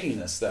he's taking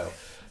this, though,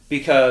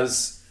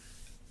 because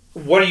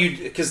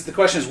the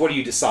question is, what are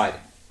you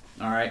deciding?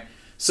 All right.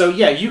 So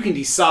yeah, you can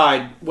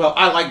decide. Well,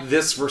 I like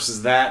this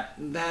versus that.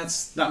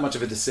 That's not much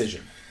of a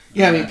decision.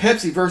 Yeah, I mean,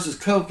 Pepsi versus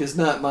Coke is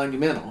not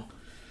monumental.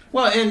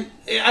 Well, and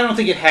I don't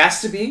think it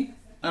has to be.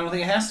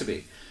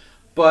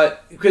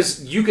 But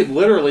because you could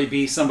literally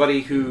be somebody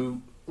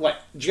who,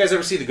 did you guys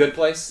ever see The Good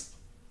Place?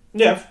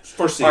 Yeah,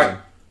 first season. Right.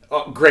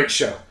 Oh, great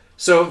show.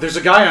 So there's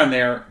a guy on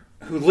there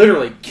who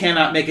literally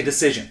cannot make a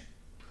decision.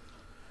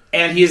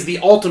 And he is the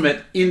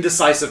ultimate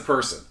indecisive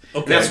person.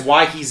 Okay. That's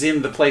why he's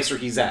in the place where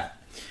he's at.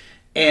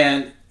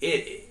 And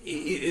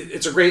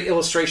it's a great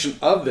illustration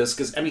of this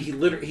because, I mean,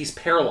 he's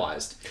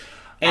paralyzed.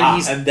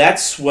 And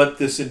that's what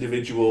this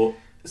individual...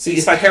 See,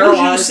 if I told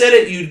you said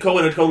it, you'd go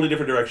in a totally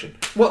different direction.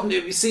 Well,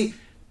 you see,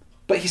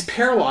 but he's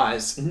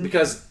paralyzed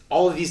because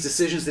all of these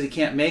decisions that he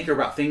can't make are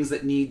about things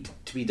that need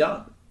to be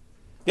done.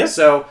 Yeah.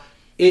 So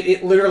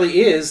it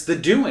literally is the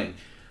doing.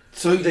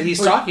 that he's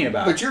talking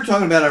about. But you're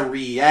talking about a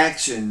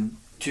reaction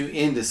to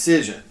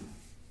indecision.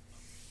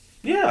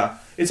 Yeah,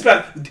 it's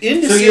about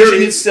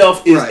indecision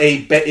itself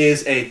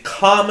is a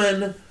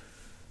common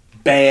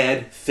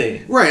bad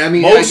thing. Right. I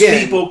mean, most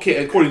people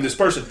can't, according to this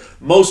person,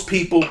 most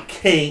people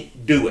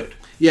can't do it.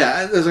 Yeah,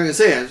 as I was going to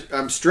say,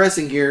 I'm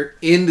stressing here,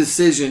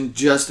 indecision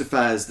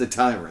justifies the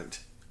tyrant.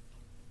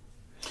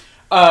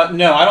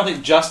 No, I don't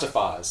think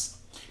justifies.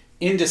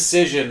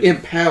 Indecision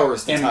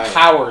empowers the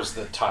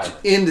tyrant.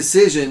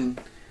 Indecision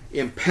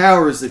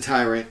empowers the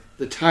tyrant.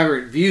 The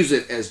tyrant views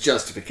it as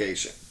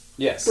justification.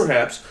 Yes.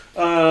 Perhaps.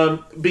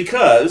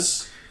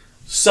 Because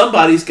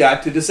somebody's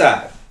got to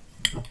decide.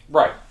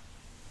 Right.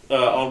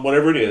 On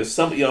whatever it is.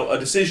 A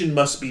decision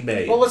must be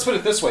made. Well, let's put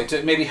it this way,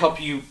 to maybe help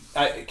you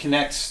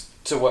connect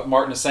to what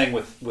Martin is saying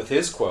with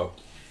his quote.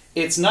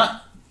 It's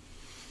not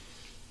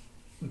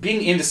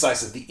being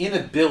indecisive, the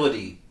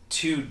inability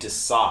to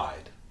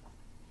decide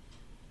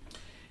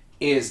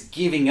is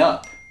giving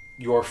up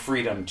your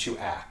freedom to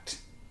act.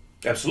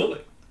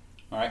 Absolutely.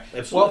 All right.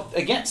 Absolutely. Well,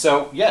 again,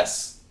 so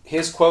yes,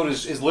 his quote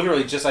is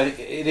literally just, it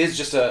is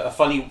just a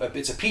funny,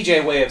 it's a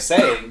PJ way of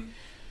saying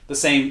the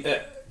same,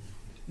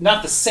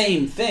 not the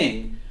same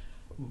thing,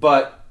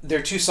 but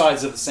they're two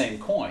sides of the same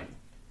coin.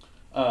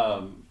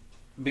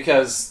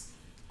 Because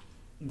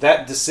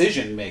that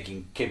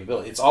decision-making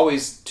capability, it's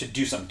always to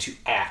do something, to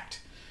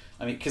act.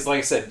 I mean, because like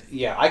I said,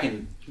 yeah, I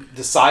can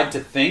decide to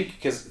think,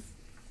 because,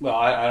 well,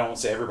 I don't want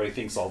to say everybody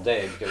thinks all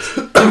day,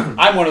 because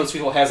I'm one of those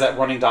people who has that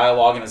running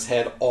dialogue in his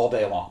head all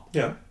day long.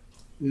 Yeah.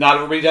 Not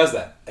everybody does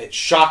that. It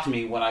shocked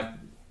me when I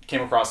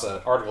came across an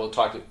article that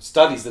talked about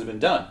studies that have been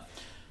done.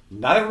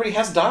 Not everybody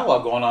has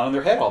dialogue going on in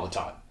their head all the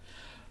time.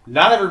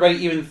 Not everybody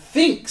even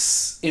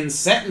thinks in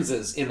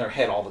sentences in their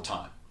head all the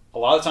time. A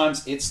lot of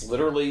times it's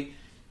literally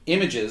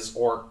images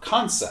or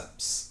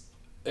concepts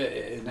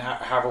in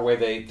however way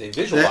they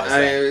visualize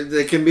that.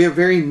 That can be a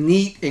very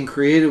neat and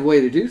creative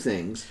way to do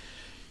things.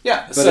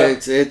 Yeah.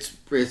 But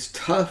it's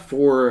tough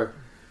for,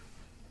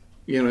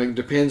 it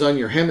depends on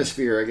your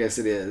hemisphere, I guess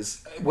it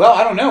is. Well,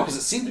 I don't know, because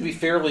it seemed to be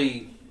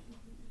fairly...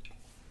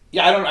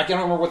 Yeah, I can't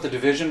remember what the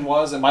division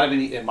was. It might have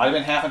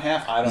been half and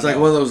half. I don't know. It's like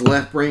one of those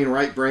left brain,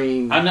 right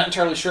brain. I'm not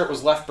entirely sure it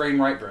was left brain,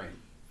 right brain.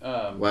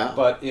 Wow.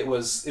 But it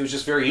was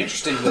just very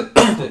interesting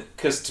that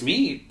because to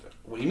me,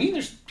 what do you mean?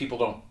 There's people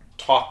don't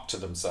talk to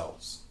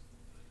themselves?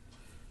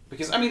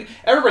 Because I mean,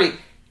 everybody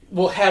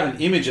will have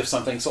an image of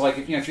something. So like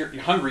if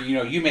you're hungry,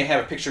 you may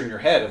have a picture in your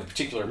head of a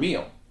particular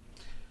meal,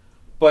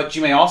 but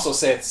you may also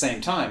say at the same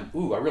time,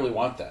 "Ooh, I really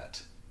want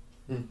that."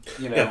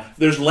 Yeah,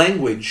 there's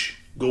language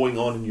going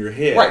on in your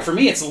head. Right. For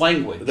me, it's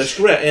language. That's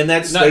correct, and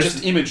that's not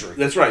just imagery.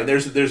 That's right.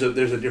 There's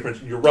a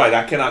difference. You're right.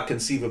 I cannot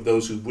conceive of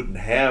those who wouldn't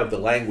have the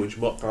language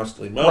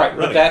constantly right, running.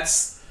 But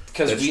that's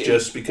because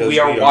we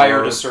are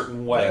wired a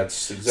certain way.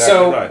 That's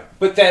exactly right.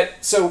 But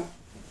that's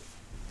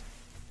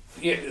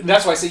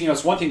why I say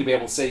it's one thing to be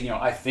able to say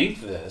I think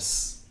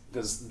this,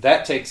 because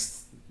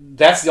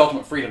that's the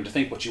ultimate freedom to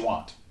think what you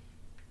want.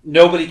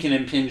 Nobody can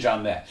impinge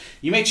on that.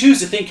 You may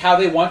choose to think how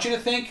they want you to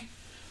think.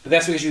 But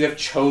that's because you have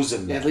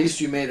chosen that. At least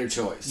you made a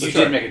choice. You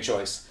did make a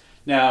choice.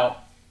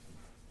 Now,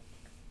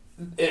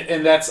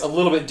 and that's a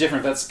little bit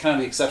different. That's kind of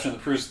the exception that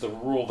proves the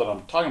rule that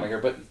I'm talking about here.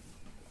 But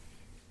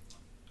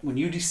when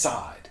you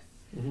decide,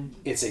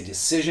 it's a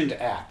decision to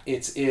act.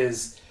 It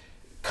is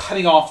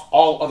cutting off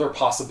all other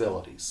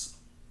possibilities.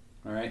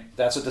 All right?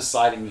 That's what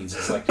deciding means.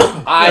 It's like,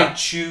 I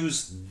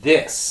choose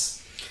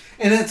this.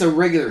 And that's a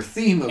regular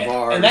theme of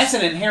ours. And that's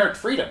an inherent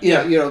freedom.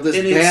 Yeah, this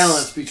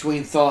balance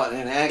between thought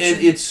and action.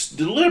 And it's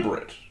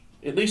deliberate.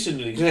 At least in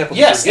the example.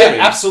 Yes,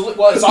 absolutely.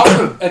 Well, it's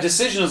also, a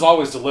decision is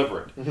always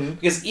deliberate.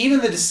 Because even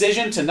the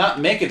decision to not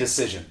make a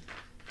decision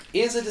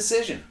is a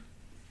decision.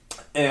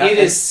 It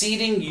is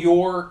ceding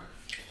your,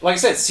 like I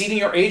said, ceding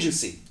your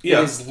agency.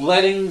 Yeah. It is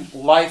letting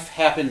life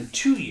happen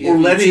to you.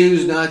 Or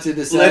choose not to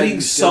decide. Letting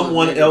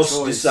someone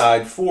else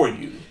decide for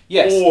you.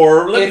 Yes.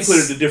 Or, let me put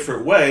it a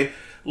different way,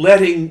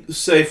 letting,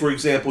 say, for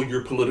example,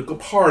 your political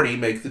party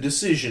make the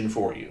decision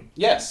for you.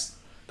 Yes.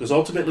 Because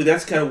ultimately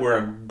that's kind of where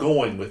I'm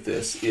going with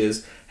this,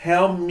 is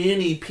how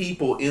many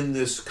people in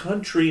this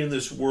country, in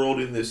this world,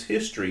 in this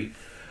history,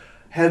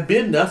 have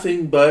been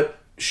nothing but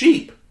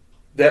sheep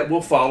that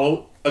will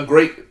follow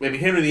Henry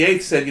VIII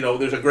said,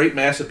 there's a great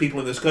mass of people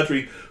in this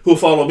country who will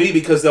follow me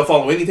because they'll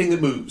follow anything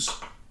that moves.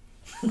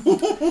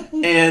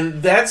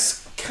 And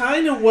that's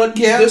kind of what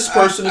this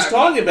person is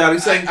talking about.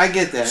 He's saying, I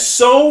get that.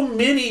 So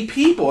many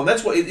people, and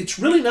that's what it's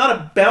really not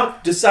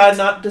about decide,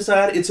 not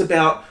decide. It's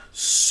about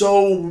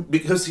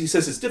because he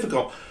says it's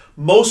difficult,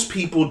 most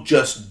people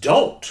just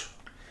don't.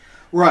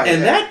 Right.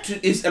 And that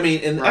is,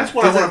 that's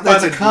what I want to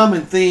That's a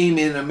common theme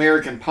in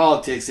American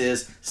politics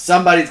is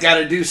somebody's got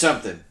to do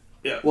something.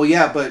 Yeah. Well,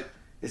 yeah, but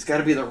it's got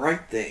to be the right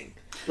thing.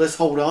 Let's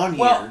hold on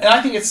here. Well, and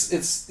I think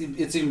it's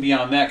even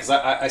beyond that, because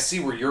I see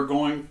where you're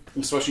going,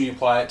 especially when you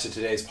apply it to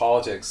today's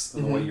politics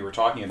and the way you were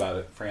talking about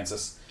it,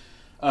 Francis.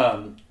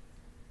 And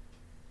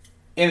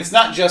it's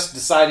not just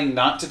deciding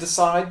not to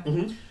decide,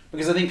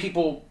 because I think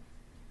people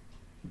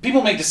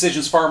make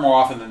decisions far more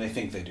often than they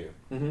think they do.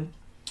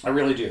 I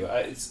really do.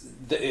 Because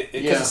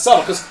it's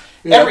subtle. Because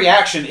every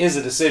action is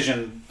a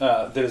decision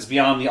that is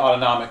beyond the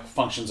autonomic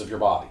functions of your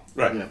body.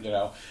 Right. You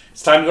know,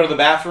 it's time to go to the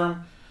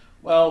bathroom.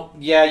 Well,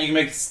 yeah, you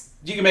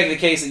can make the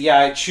case that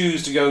I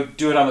choose to go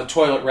do it on the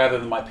toilet rather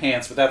than my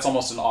pants, but that's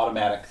almost an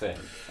automatic thing.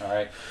 All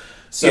right.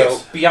 So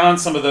beyond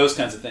some of those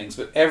kinds of things,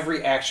 but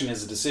every action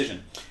is a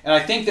decision. And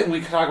I think that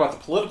when we talk about the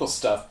political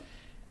stuff,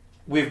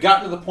 we've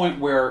gotten to the point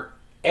where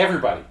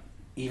everybody,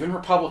 even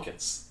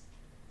Republicans,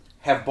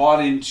 have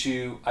bought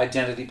into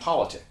identity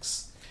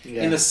politics.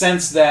 Yeah. In the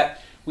sense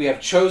that we have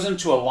chosen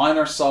to align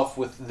ourselves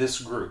with this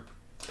group.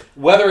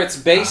 Whether it's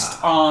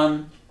based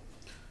on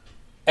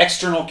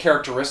external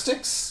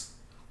characteristics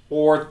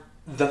or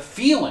the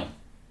feeling,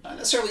 not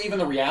necessarily even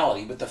the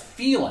reality, but the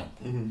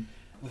feeling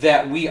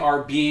that we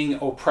are being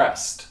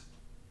oppressed.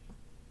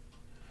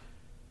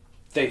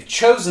 They've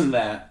chosen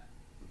that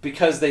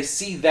because they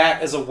see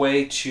that as a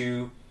way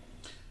to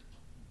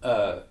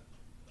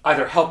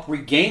either help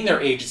regain their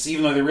agency,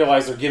 even though they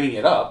realize they're giving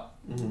it up.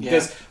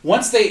 Because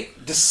once they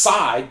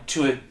decide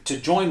to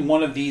join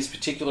one of these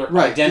particular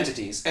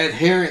identities,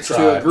 adherence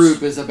to a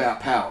group is about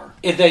power.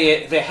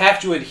 They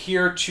have to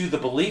adhere to the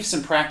beliefs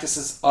and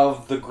practices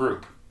of the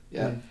group.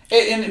 Yeah.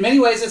 In many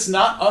ways, it's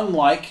not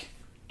unlike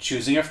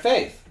choosing a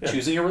faith,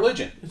 choosing a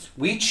religion.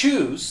 We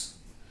choose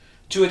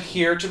to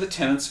adhere to the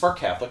tenets of our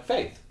Catholic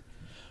faith.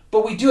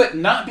 But we do it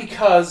not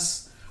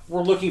because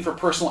we're looking for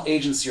personal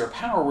agency or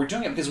power. We're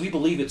doing it because we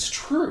believe it's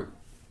true.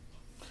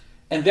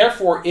 And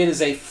therefore, it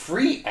is a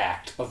free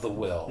act of the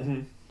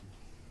will.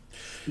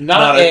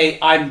 Not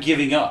I'm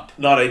giving up.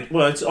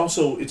 It's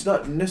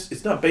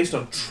not based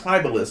on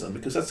tribalism,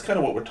 because that's kind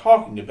of what we're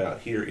talking about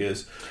here.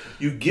 Is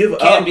you give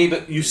up,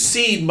 but you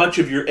cede much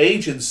of your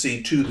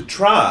agency to the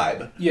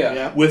tribe,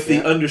 with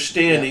the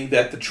understanding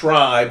that the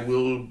tribe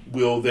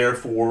will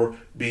therefore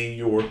be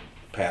your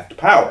path to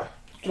power,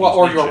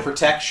 or your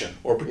protection,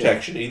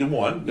 either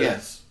one.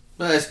 Yes.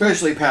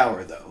 Especially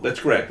power, though.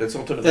 That's correct. That's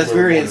ultimately. That's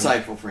very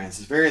insightful,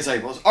 Francis. Very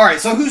insightful. All right,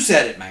 so who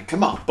said it, man?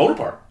 Come on.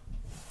 Bonaparte.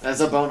 That's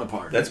a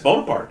Bonaparte. That's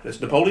Bonaparte. That's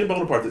Napoleon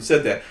Bonaparte that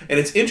said that. And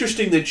it's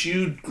interesting that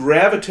you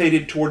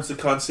gravitated towards the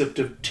concept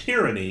of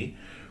tyranny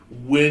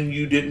when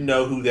you didn't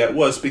know who that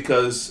was,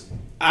 because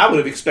I would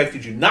have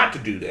expected you not to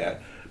do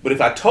that. But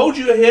if I told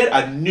you ahead,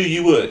 I knew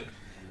you would.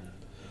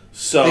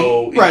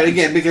 So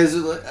again, because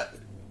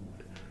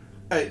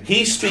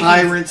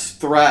tyrants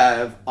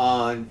thrive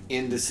on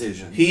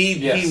indecision.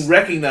 He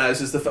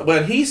recognizes the fact.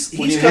 Well,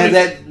 when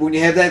you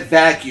have that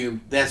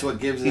vacuum, that's what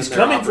gives them. He's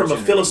coming from a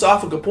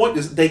philosophical point.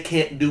 Is they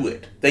can't do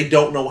it. They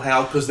don't know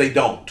how because they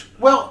don't.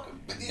 Well,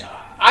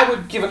 I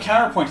would give a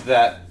counterpoint to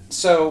that.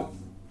 So,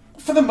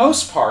 for the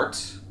most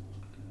part,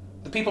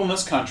 the people in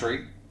this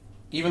country,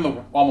 even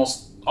the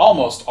almost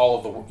all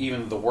of the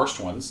even the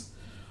worst ones,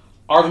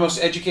 are the most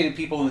educated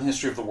people in the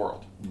history of the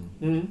world.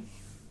 Mm-hmm.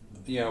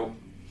 You know.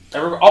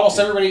 Almost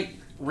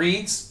everybody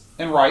reads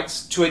and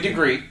writes to a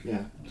degree.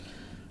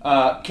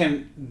 Yeah.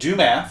 Can do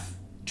math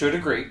to a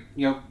degree.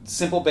 You know,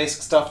 simple,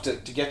 basic stuff to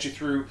get you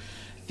through.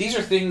 These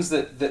are things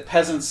that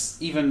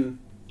peasants even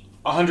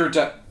 100 to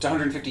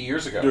 150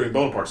 years ago, during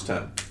Bonaparte's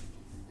time,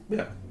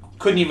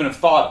 couldn't even have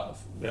thought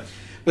of. Yeah.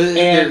 But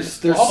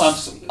there's hold on.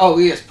 Oh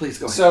yes, please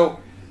go ahead.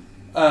 So,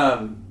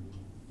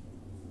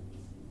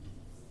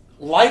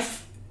 life.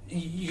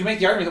 You can make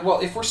the argument that,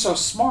 well, if we're so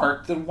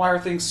smart, then why are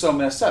things so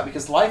messed up?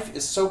 Because life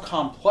is so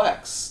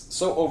complex,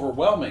 so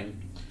overwhelming,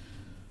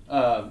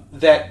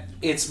 that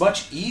it's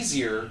much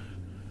easier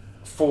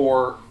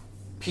for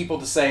people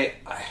to say,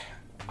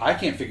 I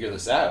can't figure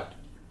this out.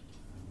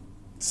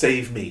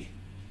 Save me.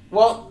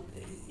 Well,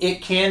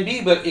 it can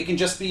be, but it can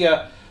just be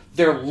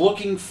they're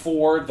looking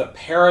for the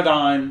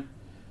paradigm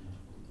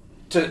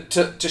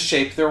to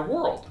shape their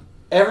world.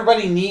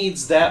 Everybody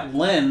needs that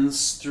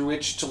lens through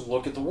which to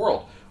look at the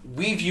world.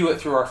 We view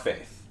it through our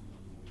faith.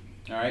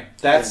 All right?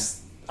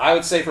 I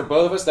would say for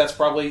both of us, that's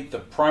probably the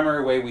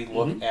primary way we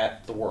look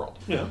at the world.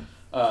 Yeah.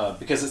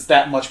 Because it's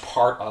that much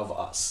part of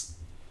us.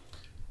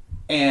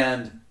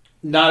 And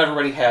not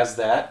everybody has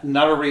that.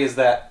 Not everybody is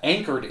that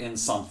anchored in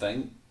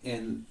something.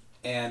 And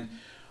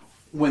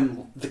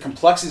when the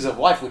complexities of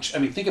life,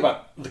 think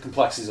about the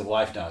complexities of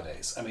life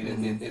nowadays. I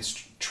mean,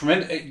 it's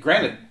tremendous.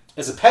 Granted,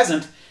 as a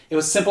peasant, it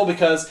was simple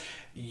because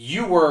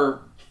you were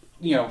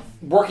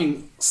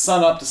working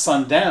sun up to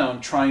sun down,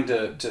 trying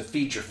to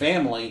feed your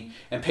family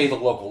and pay the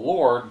local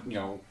lord,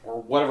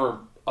 or whatever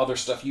other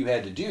stuff you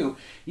had to do.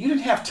 You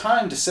didn't have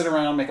time to sit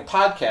around and make a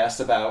podcast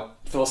about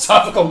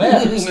philosophical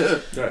matters.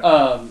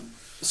 Right.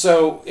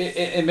 So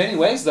in many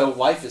ways, though,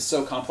 life is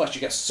so complex.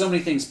 You got so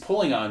many things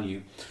pulling on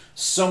you,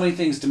 so many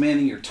things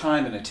demanding your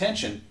time and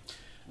attention,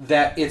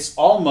 that it's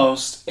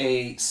almost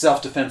a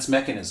self-defense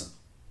mechanism.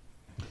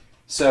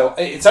 So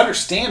it's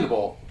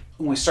understandable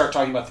when we start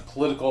talking about the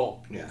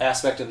political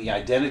aspect and the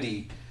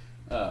identity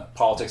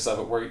politics of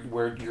it,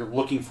 where you're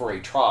looking for a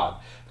tribe,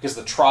 because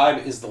the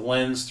tribe is the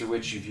lens through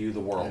which you view the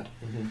world.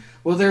 Yeah. Mm-hmm.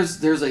 Well,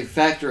 there's a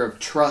factor of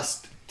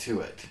trust to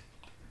it.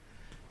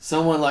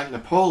 Someone like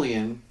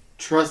Napoleon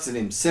trusted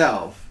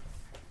himself,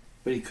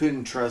 but he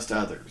couldn't trust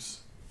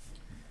others.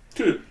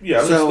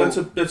 Yeah, so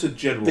that's a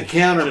general. The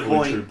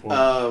counterpoint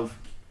of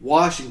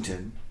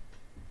Washington.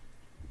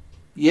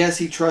 Yes,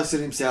 he trusted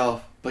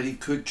himself, but he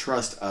could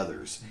trust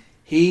others.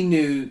 He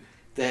knew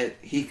that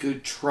he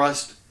could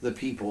trust the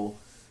people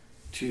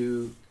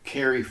to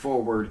carry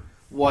forward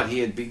what he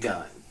had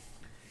begun.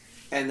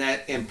 And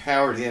that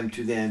empowered him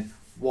to then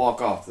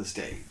walk off the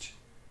stage.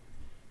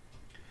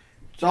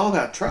 It's all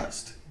about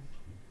trust.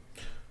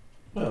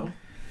 Well,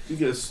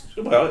 because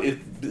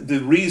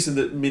the reason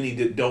that many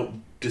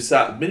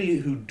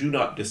who do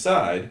not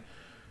decide,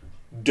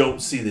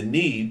 don't see the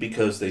need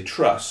because they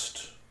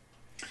trust.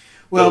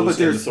 Well, but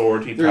there's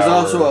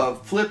also a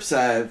flip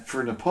side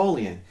for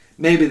Napoleon.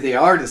 Maybe they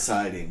are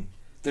deciding.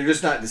 They're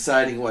just not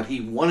deciding what he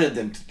wanted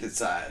them to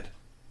decide.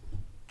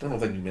 I don't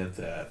think he meant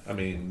that. I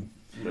mean...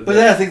 But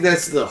I think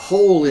that's the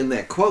hole in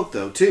that quote,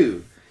 though,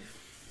 too.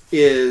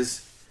 And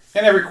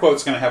every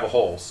quote's going to have a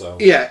hole, so...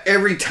 Yeah,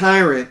 every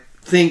tyrant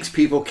thinks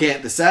people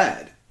can't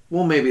decide.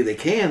 Well, maybe they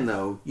can,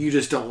 though. You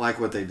just don't like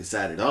what they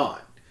decided on.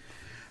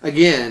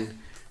 Again,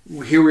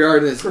 here we are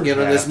in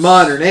this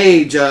modern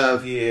age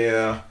of...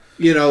 Yeah...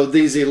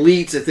 these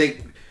elites that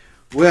think,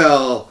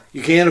 well,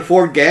 you can't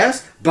afford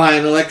gas? Buy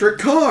an electric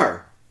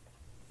car.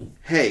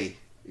 Hey,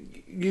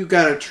 you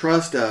got to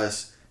trust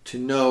us to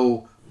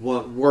know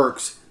what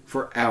works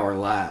for our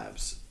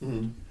lives.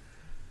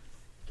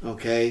 Mm-hmm.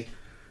 Okay?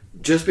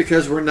 Just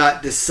because we're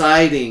not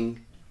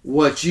deciding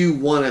what you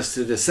want us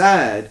to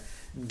decide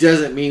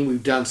doesn't mean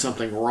we've done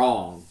something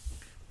wrong.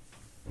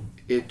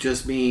 It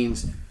just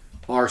means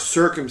our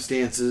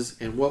circumstances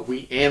and what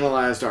we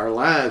analyzed our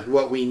lives,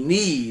 what we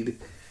need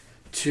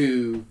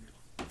to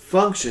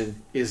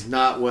function is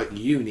not what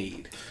you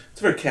need.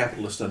 It's a very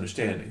capitalist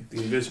understanding. The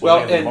invisible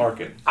hand of the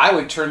market. I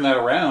would turn that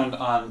around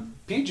on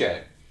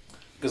PJ.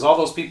 Because all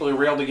those people he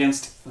railed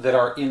against that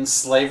are in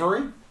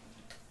slavery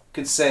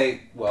could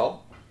say,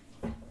 well,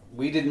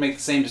 we didn't make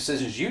the same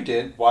decisions you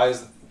did. Why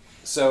is...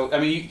 So, I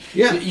mean,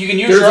 you can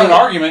use your own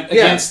argument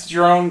against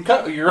your own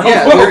vote.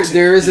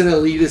 There is an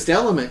elitist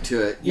element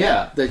to it.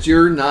 Yeah. That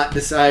you're not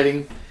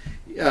deciding...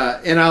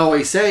 and I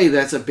always say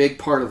that's a big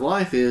part of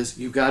life is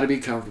you've got to be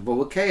comfortable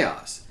with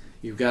chaos.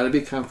 You've got to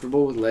be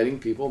comfortable with letting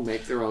people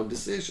make their own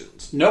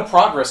decisions. No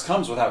progress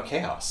comes without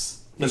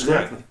chaos. That's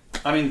correct.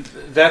 I mean,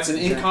 that's an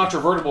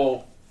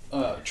incontrovertible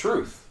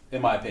truth,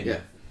 in my opinion.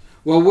 Yeah.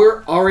 Well,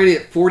 we're already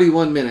at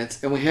 41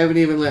 minutes, and we haven't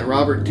even let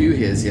Robert do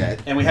his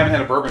yet. And we haven't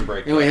had a bourbon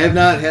break. And we have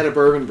not had a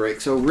bourbon break.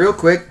 So real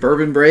quick,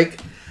 bourbon break.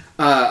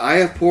 I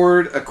have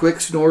poured a quick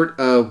snort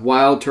of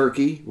Wild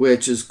Turkey,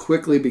 which is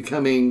quickly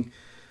becoming...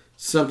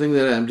 something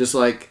that I'm just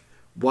like,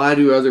 why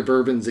do other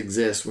bourbons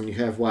exist when you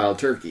have Wild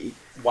Turkey?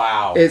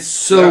 Wow. It's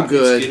so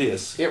good. It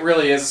is. It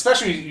really is,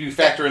 especially when you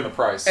factor in the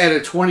price. At a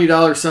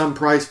 $20 some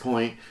price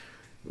point,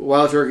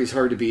 Wild Turkey's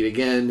hard to beat.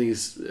 Again,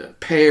 these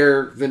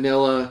pear,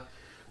 vanilla,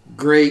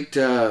 great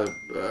char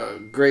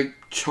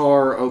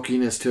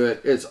oakiness to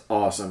it. It's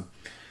awesome.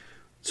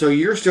 So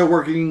you're still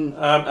working...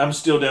 I'm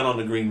still down on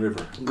the Green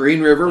River.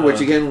 Green River, which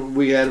again,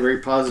 we had a very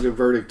positive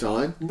verdict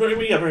on.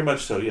 Yeah, very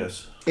much so,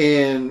 yes.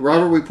 And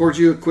Robert, we poured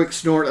you a quick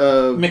snort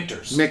of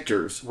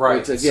Michter's.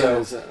 Right.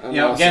 Again,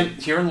 again,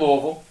 here in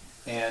Louisville,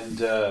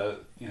 and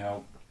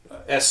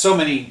as so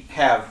many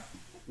have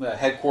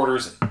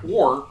headquarters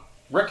or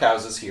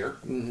rickhouses here.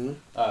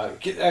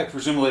 Mm-hmm.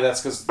 Presumably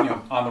that's because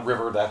on the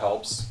river that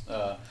helps.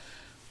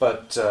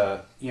 But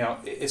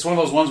it's one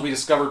of those ones we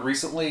discovered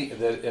recently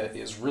that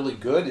is really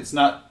good. It's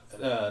not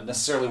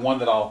necessarily one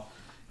that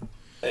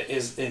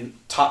is in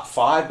top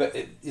 5, but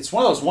it's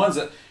one of those ones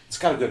that it's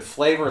got a good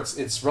flavor.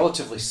 It's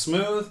relatively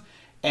smooth,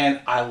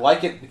 and I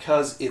like it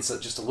because it's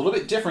just a little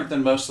bit different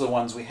than most of the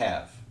ones we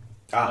have.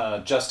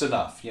 Just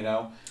enough,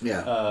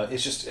 Yeah.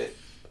 It's just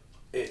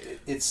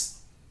it's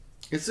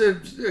a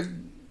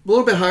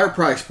little bit higher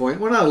price point.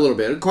 Well, not a little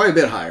bit, quite a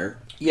bit higher.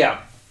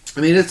 Yeah.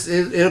 I mean,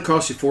 it'll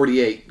cost you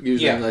 $48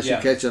 usually unless you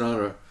catch it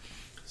on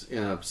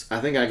I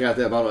think I got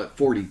that about at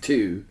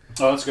 $42.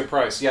 Oh, that's a good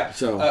price. Yeah.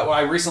 So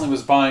I recently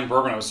was buying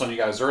bourbon. I was telling you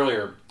guys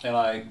earlier, and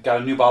I got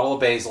a new bottle of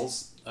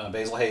Basil's.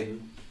 Basil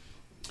Hayden,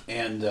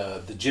 and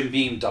the Jim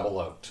Beam Double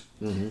Oaked.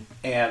 Mm-hmm.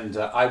 And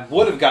I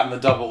would have gotten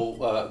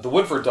the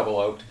Woodford Double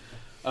Oaked,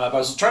 but I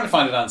was trying to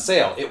find it on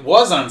sale. It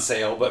was on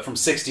sale, but from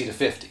 $60 to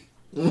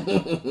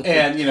 $50.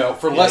 And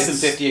for less than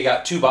 $50, I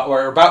got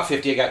about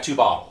 $50, I got 2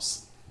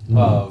 bottles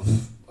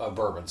of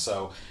bourbon.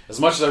 So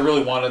as much as I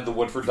really wanted the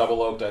Woodford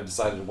Double Oaked, I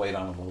decided to wait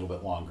on it a little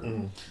bit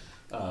longer.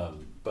 Mm.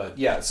 But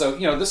yeah, so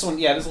this one,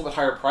 it is a little bit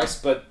higher price,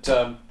 but.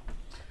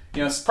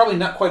 It's probably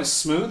not quite as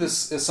smooth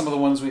as some of the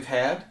ones we've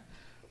had,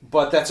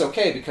 but that's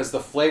okay because the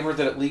flavor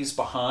that it leaves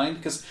behind,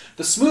 because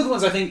the smooth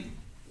ones, I think,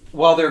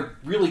 while they're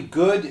really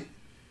good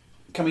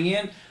coming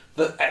in,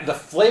 the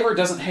flavor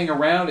doesn't hang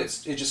around.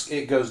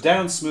 It goes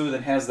down smooth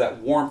and has that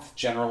warmth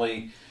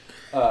generally,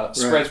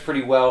 spreads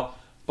pretty well,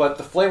 but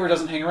the flavor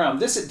doesn't hang around.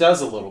 This, it does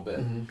a little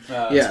bit.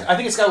 Mm-hmm. I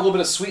think it's got a little bit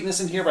of sweetness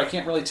in here, but I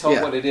can't really tell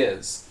what it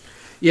is.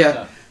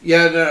 Yeah,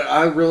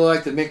 I really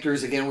like the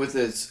Michter's again with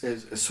its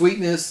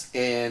sweetness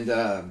and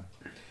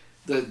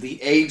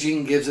the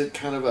aging gives it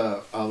kind of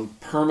a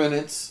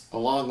permanence, a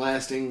long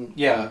lasting.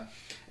 Yeah,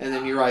 and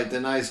then you're right, the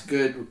nice,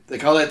 good, they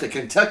call that the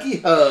Kentucky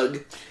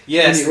hug.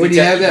 Yes. When you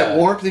have that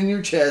warmth in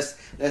your chest,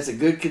 that's a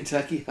good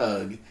Kentucky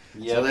hug.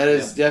 Yep, so that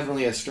is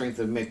definitely a strength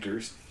of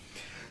Michter's.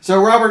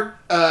 So, Robert,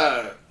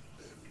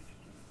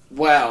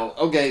 wow,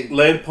 okay.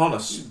 Lay it upon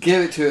us.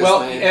 Give it to us,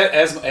 man.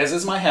 Well, as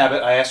is my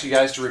habit, I ask you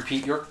guys to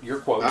repeat your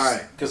quotes. All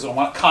right. Because I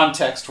want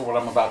context for what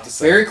I'm about to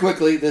say. Very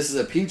quickly, this is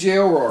a P.J.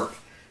 O'Rourke.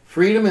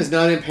 Freedom is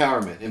not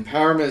empowerment.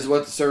 Empowerment is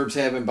what the Serbs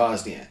have in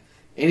Bosnia.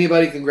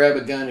 Anybody can grab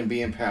a gun and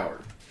be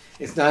empowered.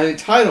 It's not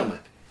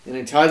entitlement. An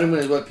entitlement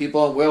is what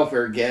people on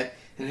welfare get,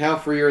 and how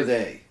free are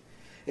they?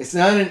 It's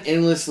not an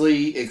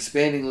endlessly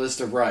expanding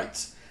list of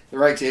rights. The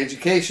right to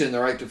education,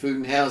 the right to food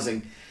and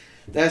housing.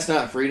 That's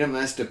not freedom,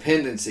 that's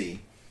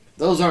dependency.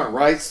 Those aren't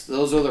rights,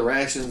 those are the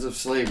rations of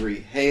slavery,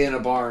 hay in a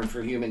barn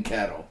for human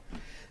cattle.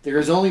 There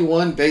is only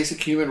one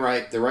basic human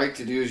right, the right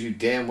to do as you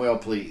damn well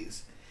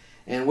please.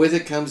 And with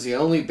it comes the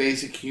only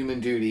basic human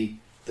duty,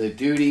 the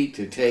duty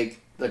to take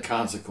the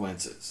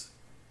consequences.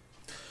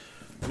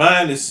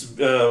 Mine is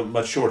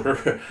much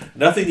shorter.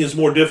 Nothing is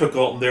more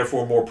difficult and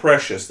therefore more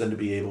precious than to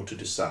be able to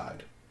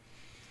decide.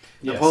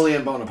 Yes.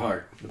 Napoleon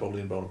Bonaparte.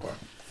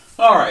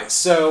 All right,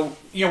 so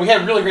we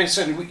had a really great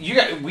discussion.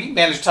 We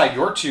managed to tie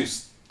your two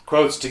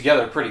quotes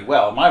together pretty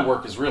well. My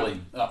work is really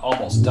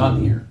almost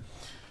done here.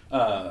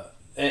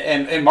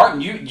 And Martin,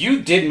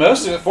 you did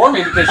most of it for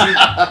me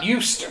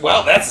because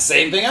well, that's the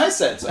same thing I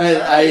said. So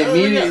I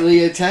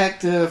immediately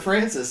attacked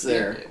Francis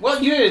there.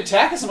 Well, you didn't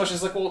attack us so much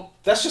as like, well,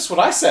 that's just what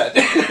I said.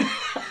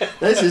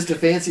 That's just a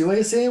fancy way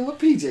of saying what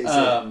PJ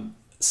said.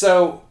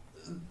 So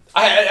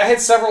I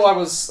had several I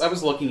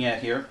was looking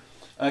at here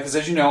because,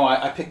 as you know,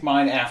 I picked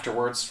mine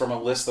afterwards from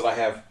a list that I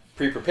have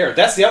pre-prepared.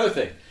 That's the other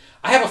thing.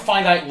 I have a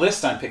finite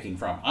list I'm picking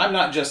from. I'm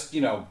not just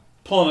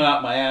pulling it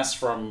out my ass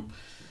from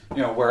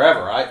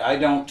wherever. I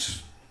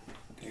don't,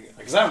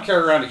 because I don't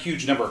carry around a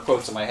huge number of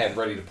quotes in my head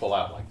ready to pull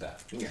out like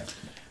that.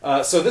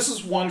 Yeah. So this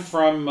is one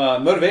from a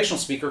motivational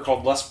speaker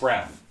called Les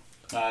Brown,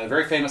 a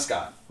very famous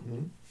guy.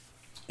 Mm-hmm.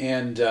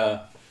 And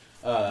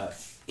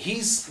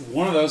he's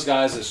one of those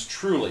guys that's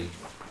truly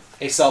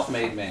a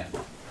self-made man.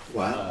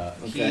 Wow.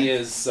 Okay. He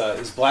is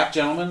a black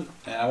gentleman,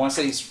 and I want to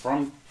say he's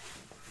from,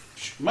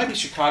 might be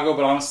Chicago,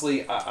 but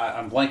honestly,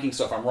 I'm blanking,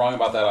 so if I'm wrong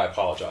about that, I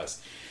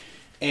apologize.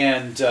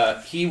 And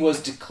he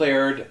was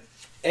declared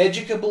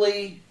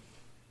educably,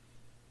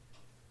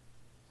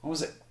 what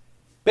was it?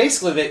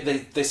 Basically,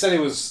 they said he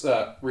was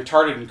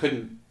retarded and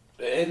couldn't,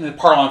 in the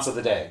parlance of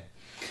the day,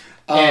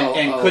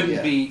 and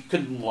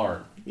couldn't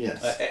learn.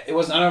 Yes. It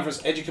wasn't. I don't know if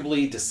it was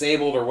educably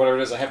disabled or whatever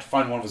it is. I have to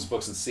find one of his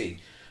books and see.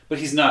 But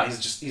he's not.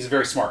 He's a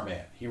very smart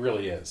man. He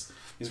really is.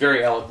 He's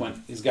very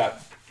eloquent. He's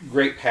got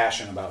great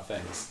passion about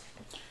things.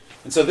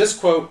 And so this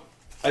quote,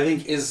 I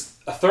think, is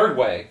a third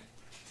way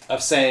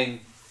of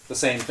saying the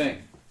same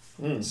thing.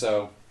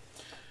 So,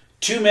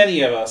 too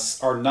many of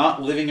us are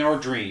not living our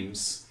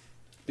dreams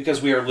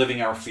because we are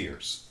living our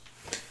fears.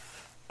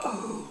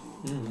 Oh.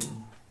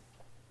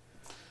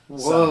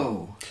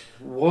 Whoa.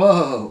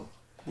 Whoa.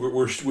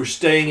 We're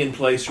staying in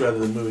place rather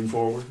than moving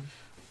forward.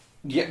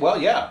 Yeah.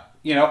 Well, yeah.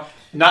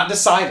 Not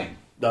deciding.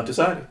 Not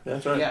deciding.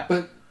 That's right. Yeah.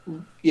 But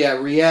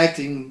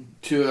reacting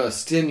to a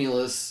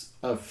stimulus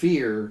of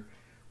fear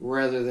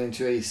rather than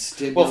to a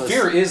stimulus. Well,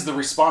 fear is the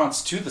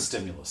response to the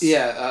stimulus.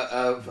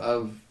 Yeah,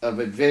 of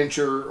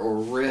adventure or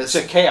risk.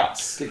 To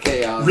chaos.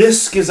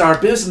 Risk is our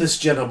business,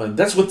 gentlemen.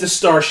 That's what this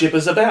starship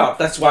is about.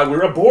 That's why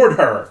we're aboard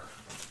her.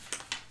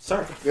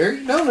 Sorry.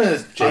 Very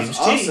James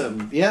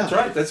awesome. T. Yeah. That's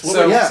right. That's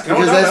what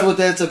because that's what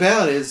that's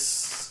about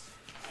is,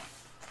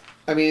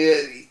 I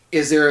mean,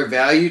 is there a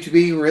value to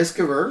being risk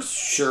averse?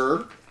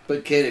 Sure.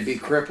 But can it be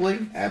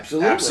crippling?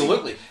 Absolutely.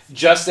 Absolutely.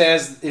 Just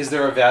as is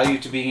there a value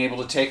to being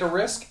able to take a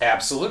risk?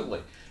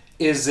 Absolutely.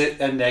 Is it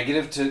a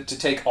negative to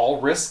take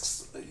all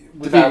risks?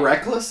 To be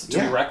reckless? To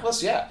be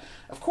reckless? Yeah.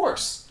 Of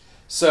course.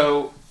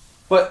 So,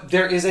 but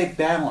there is a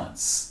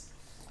balance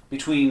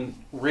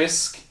between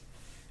risk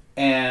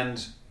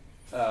and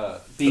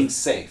being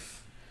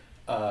safe.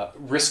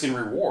 Risk and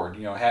reward.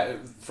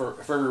 For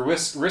every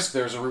risk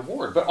there's a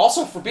reward. But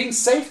also for being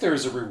safe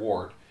there's a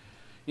reward.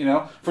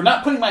 For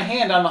not putting my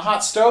hand on the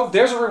hot stove,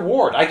 there's a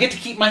reward. I get to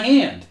keep my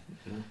hand.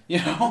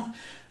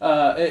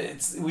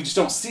 Mm-hmm. We just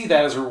don't see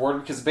that as a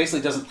reward because it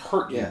basically doesn't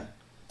hurt you.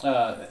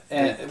 Yeah.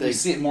 And we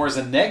see it more as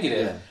a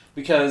negative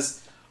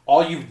because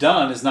all you've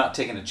done is not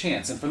taken a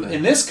chance. And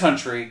in this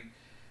country,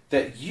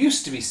 that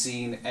used to be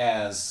seen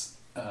as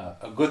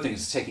a good thing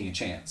is taking a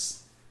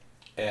chance,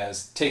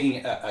 as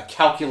taking a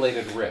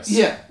calculated risk.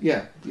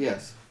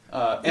 Yes.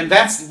 And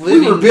that's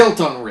living. We were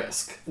built on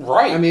risk.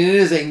 Right. I mean, it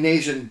is a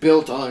nation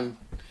built on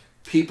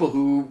people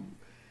who,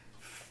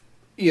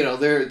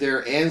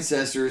 their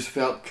ancestors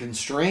felt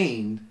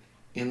constrained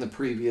in the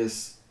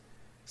previous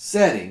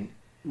setting.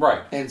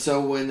 Right. And so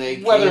when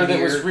they whether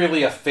there was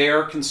really a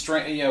fair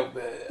constraint,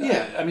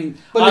 I mean,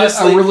 but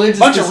honestly, a religious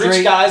bunch of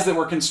rich guys that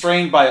were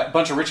constrained by a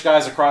bunch of rich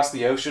guys across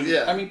the ocean.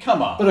 Yeah. I mean,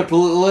 come on. But a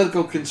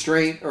political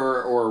constraint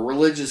or a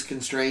religious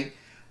constraint,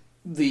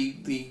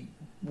 the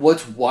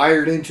what's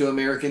wired into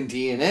American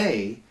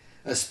DNA,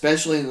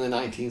 especially in the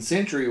 19th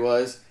century,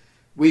 was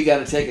we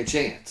got to take a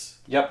chance.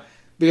 Yep.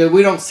 Because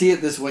we don't see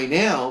it this way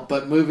now,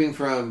 but moving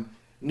from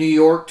New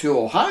York to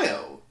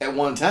Ohio at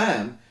one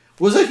time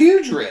was a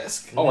huge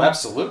risk. Oh,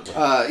 absolutely.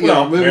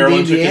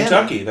 Maryland to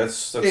Kentucky.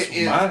 That's my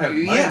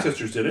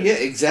ancestors did it. Yeah,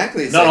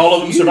 exactly. Not all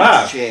of them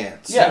survived.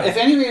 Chance. Yeah, if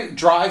anybody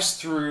drives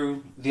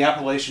through the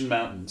Appalachian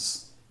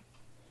Mountains,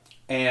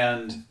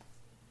 and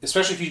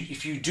especially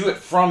if you do it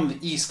from the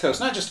East Coast,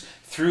 not just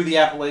through the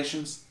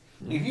Appalachians,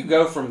 if you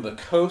go from the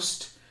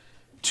coast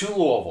to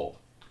Louisville,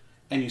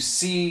 and you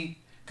see,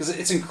 because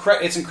it's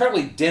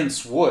incredibly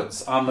dense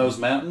woods on those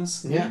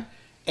mountains. Yeah.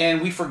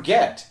 And we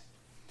forget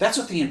that's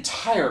what the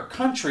entire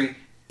country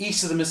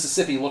east of the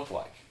Mississippi looked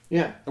like.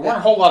 Yeah. There weren't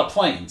a whole lot of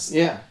plains.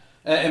 Yeah.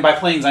 And by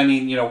plains, I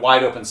mean,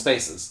 wide open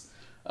spaces.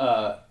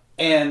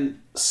 And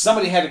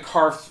somebody had to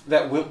carve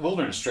that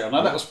wilderness trail.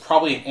 Now, that was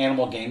probably an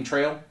animal game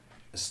trail.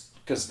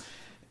 Because,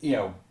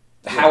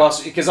 how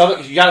else? Because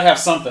you got to have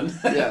something.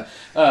 Yeah.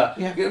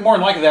 More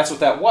than likely, that's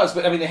what that was.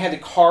 But, I mean, they had to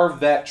carve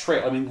that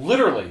trail. I mean,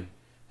 literally,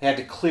 they had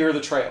to clear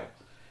the trail.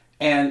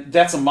 And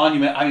that's a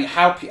monument. I mean,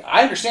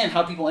 I understand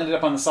how people ended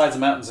up on the sides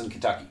of mountains in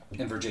Kentucky,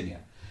 in Virginia.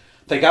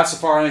 They got so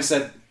far and they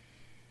said,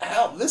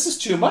 hell, this is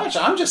too much.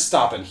 I'm just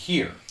stopping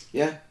here.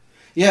 Yeah.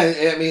 Yeah,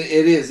 I mean,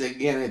 it is.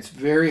 Again, it's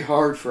very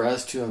hard for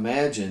us to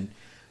imagine.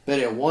 But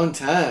at one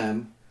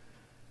time,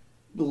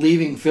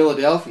 leaving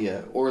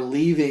Philadelphia or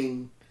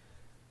leaving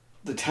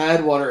the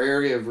Tidewater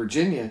area of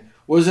Virginia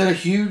was a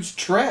huge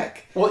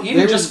trek. Well,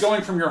 even just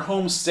going from your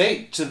home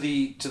state to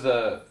the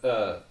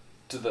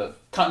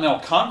Continental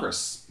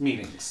Congress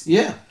meetings.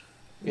 Yeah.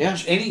 Yeah.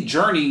 Any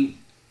journey,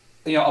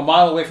 a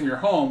mile away from your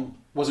home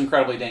was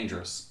incredibly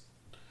dangerous.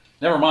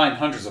 Never mind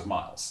hundreds of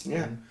miles.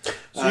 Yeah.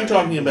 So you're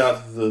talking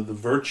about the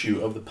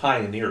virtue of the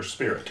pioneer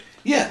spirit.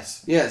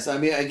 Yes. Yes. I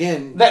mean,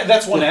 again...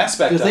 That's one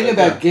aspect of it. The thing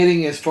about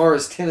getting as far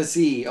as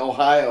Tennessee,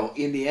 Ohio,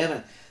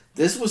 Indiana,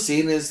 this was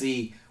seen as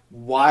the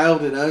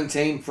wild and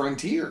untamed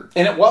frontier.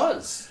 And it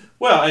was.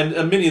 Well,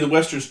 and many of the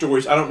Western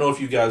stories, I don't know if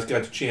you guys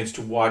got the chance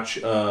to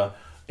watch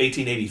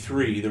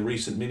 1883, the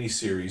recent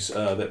miniseries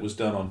that was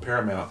done on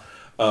Paramount.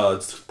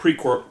 It's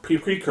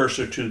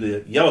precursor to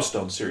the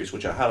Yellowstone series,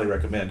 which I highly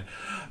recommend.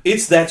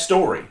 It's that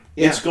story.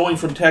 Yeah. It's going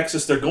from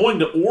Texas. They're going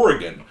to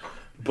Oregon.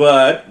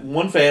 But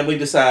one family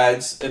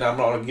decides, and I'm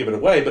not going to give it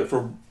away, but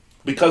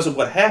because of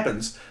what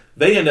happens,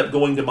 they end up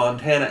going to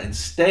Montana and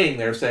staying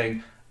there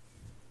saying,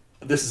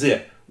 this is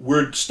it.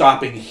 We're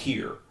stopping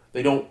here.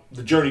 The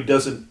journey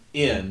doesn't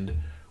end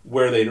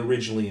where they'd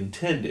originally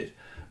intended.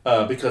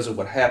 Because of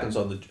what happens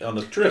on the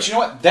trip. But you know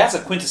what? That's a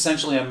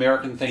quintessentially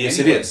American thing. Yes,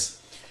 anyway. It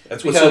is.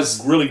 That's what's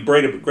so really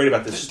great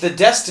about this. The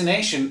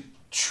destination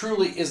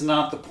truly is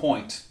not the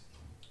point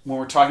when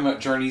we're talking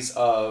about journeys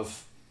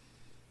of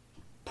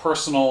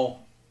personal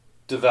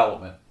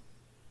development.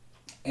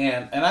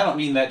 And I don't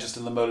mean that just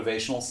in the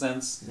motivational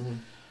sense. Mm-hmm.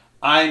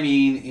 I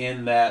mean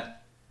in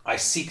that I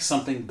seek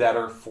something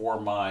better for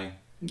my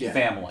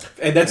family.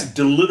 And that's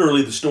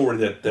literally the story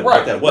that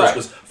what that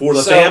was for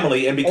the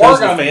family, and because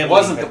Oregon the family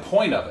wasn't the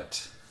point of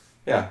it.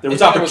 Yeah, there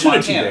was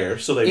opportunity there.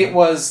 So it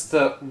was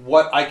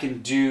what I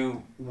can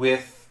do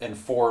with and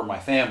for my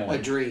family.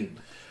 A dream.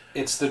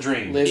 It's the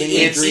dream. Living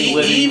the dream.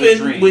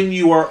 Even when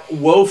you are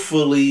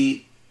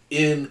woefully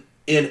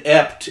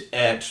inept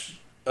at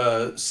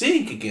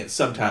seeing against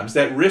sometimes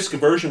that risk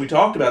aversion we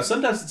talked about.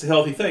 Sometimes it's a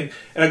healthy thing.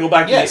 And I go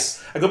back to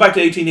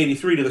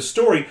 1883 to the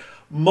story.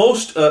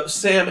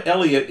 Sam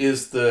Elliott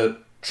is the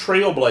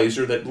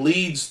trailblazer that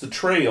leads the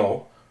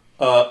trail.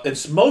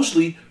 It's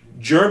mostly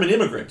German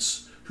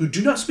immigrants who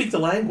do not speak the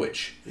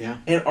language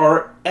and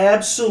are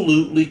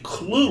absolutely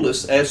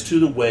clueless as to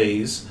the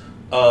ways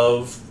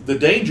of the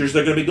dangers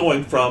they're going to be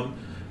going from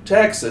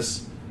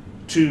Texas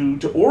to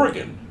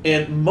Oregon.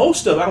 And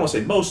most of them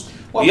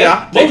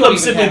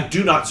simply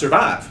do not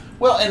survive.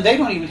 Well, and they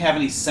don't even have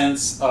any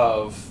sense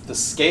of the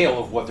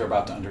scale of what they're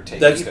about to undertake.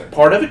 That's either.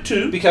 Part of it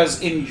too.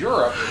 Because in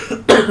Europe,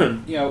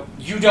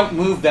 you don't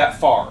move that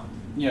far.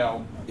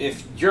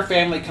 If your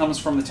family comes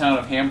from the town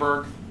of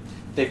Hamburg,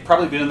 they've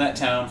probably been in that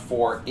town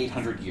for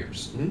 800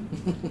 years.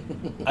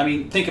 Mm-hmm. I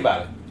mean, think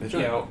about it. That's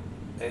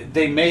right.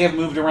 They may have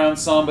moved around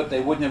some, but they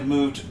wouldn't have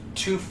moved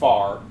too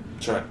far.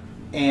 That's right.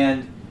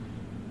 And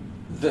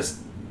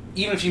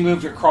even if you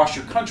moved across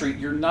your country,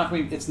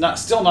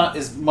 still not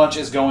as much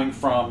as going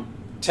from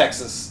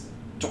Texas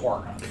to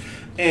Oregon.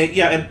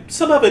 And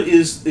some of it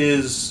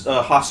is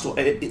hostile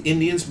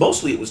Indians.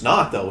 Mostly it was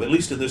not, though, at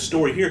least in this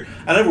story here.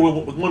 I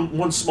remember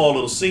one small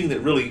little scene that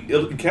really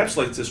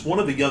encapsulates this. One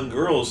of the young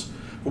girls,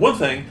 for one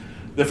thing,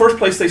 the first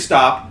place they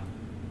stop,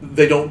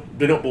 they don't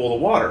boil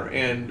the water.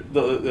 And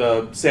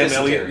the Sam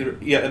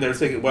Elliott, and they're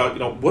thinking, well,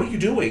 what are you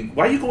doing?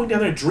 Why are you going down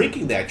there and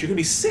drinking that? You're going to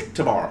be sick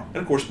tomorrow. And,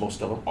 of course,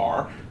 most of them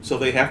are. So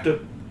they have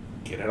to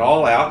get it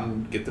all out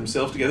and get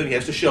themselves together. And he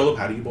has to show them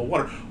how do you boil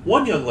water.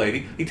 One young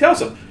lady, he tells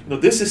them,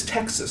 this is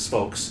Texas,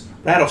 folks.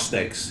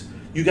 Rattlesnakes.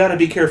 You got to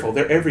be careful.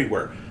 They're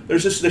everywhere.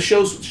 There's this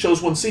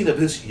shows one scene of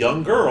this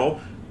young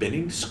girl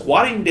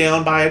squatting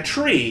down by a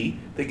tree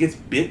that gets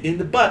bit in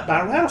the butt by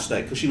a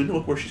rattlesnake because she wouldn't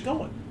look where she's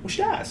going. Well,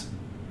 she dies.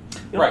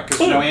 Right,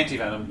 because no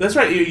anti-venom. That's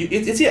right.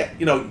 It's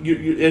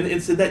and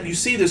it's that you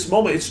see this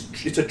moment.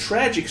 It's a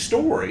tragic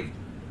story,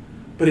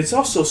 but it's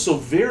also so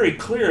very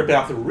clear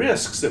about the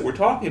risks that we're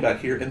talking about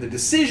here and the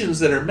decisions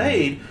that are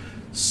made.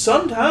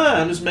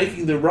 Sometimes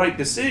making the right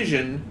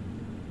decision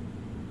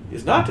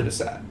is not to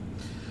decide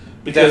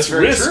because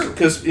risk.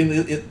 Because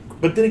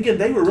but then again,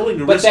 they were willing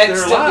to risk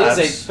their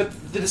lives. But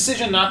the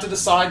decision not to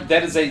decide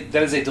that is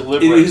a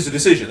deliberate. It is a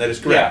decision. That is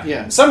correct.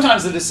 Yeah.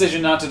 Sometimes the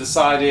decision not to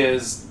decide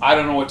is I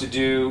don't know what to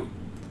do.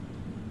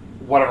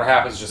 Whatever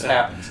happens, just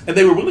happens. And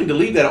they were willing to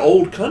leave that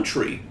old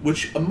country,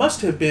 which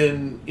must have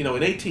been, in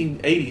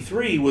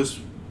 1883, was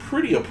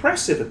pretty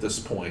oppressive at this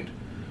point.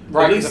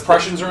 Right, because the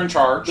Prussians are in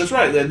charge. That's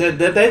right.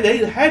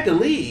 They had to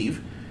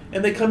leave,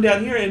 and they come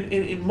down here,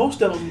 and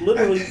most of them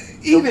literally...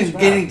 Even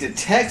getting to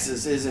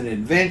Texas is an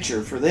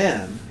adventure for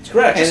them. That's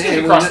correct. Just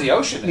getting across the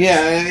ocean. Yeah,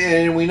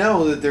 and we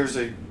know that there's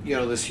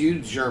this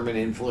huge German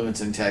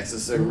influence in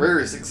Texas. They're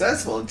very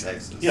successful in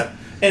Texas. Yeah,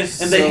 and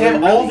they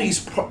have all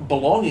these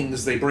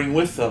belongings they bring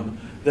with them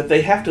that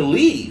they have to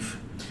leave.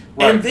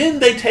 Right. And then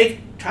they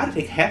try to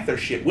take half their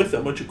shit with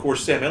them, which of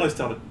course Sam Elliott's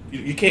telling them,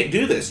 you can't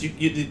do this.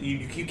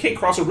 You can't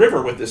cross a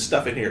river with this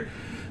stuff in here.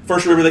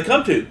 First river they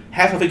come to,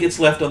 half of it gets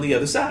left on the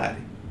other side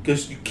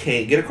because you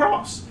can't get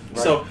across.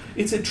 Right. So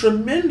it's a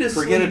tremendous.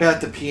 Forget about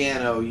the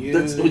piano.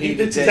 That's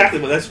exactly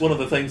what. That's one of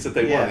the things that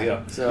they want.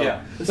 Yeah.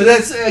 So, but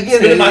that's again. It's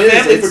been in my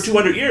family for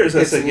 200 years.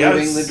 It's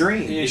living the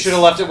dream. You should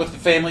have left it with the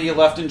family you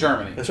left in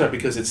Germany. That's right,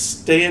 because it's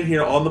staying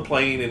here on the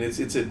plane, and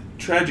it's a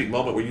tragic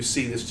moment where you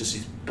see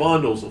these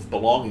bundles of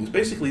belongings.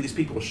 Basically, these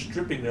people are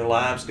stripping their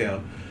lives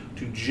down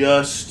to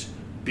just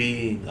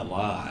being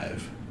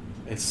alive,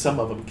 and some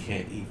of them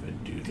can't even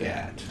do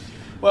that.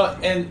 Well,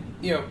 and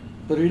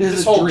but it is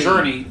this a whole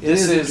dream. It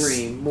is a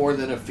dream more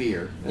than a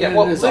fear. Yeah,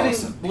 well,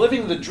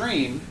 living the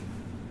dream,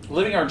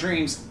 living our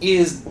dreams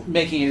is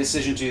making a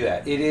decision to do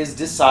that. It is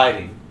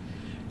deciding.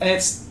 And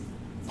it's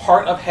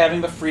part of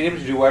having the freedom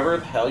to do whatever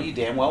the hell you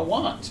damn well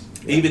want.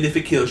 Even if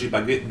it kills you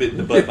by getting bitten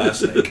in the butt by a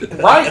snake.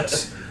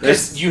 Right.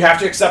 Because you have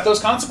to accept those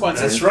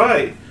consequences. That's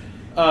right.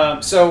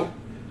 So,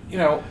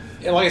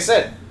 like I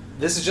said,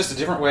 this is just a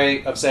different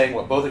way of saying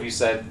what both of you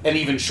said, and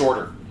even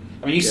shorter.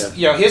 I mean, his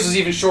is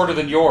even shorter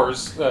than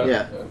yours,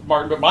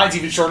 Martin, but mine's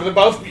even shorter than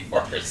both of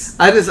yours.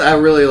 I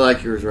really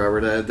like yours,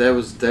 Robert.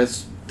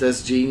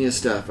 That's genius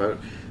stuff.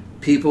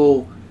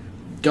 People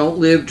don't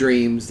live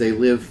dreams; they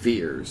live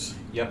fears.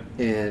 Yep.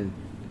 And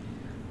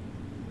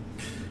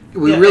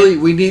we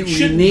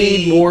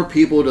need more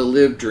people to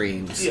live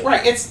dreams. Yeah.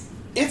 Right.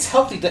 It's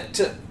healthy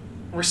to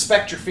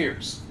respect your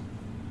fears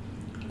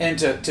and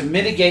to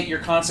mitigate your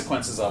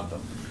consequences of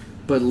them.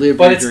 But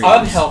it's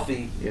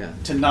unhealthy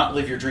to not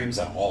live your dreams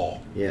at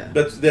all. Yeah.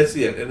 That's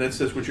it, and that's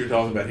what you're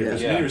talking about here.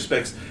 Because in many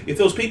respects, if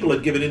those people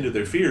had given in to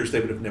their fears, they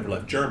would have never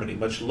left Germany,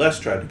 much less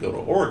tried to go to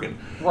Oregon.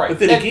 Right. But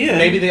then again,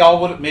 maybe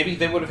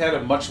they would have had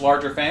a much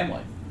larger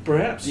family.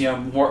 Perhaps.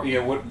 More.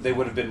 They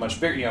would have been much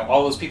bigger.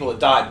 All those people that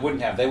died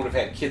wouldn't have. They would have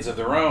had kids of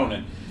their own,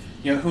 and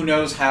who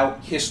knows how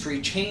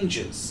history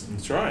changes.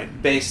 That's right.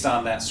 Based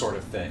on that sort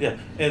of thing. Yeah,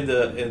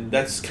 and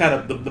that's kind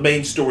of the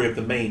main story of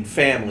the main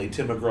family.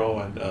 Tim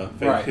McGraw and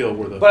Faith Hill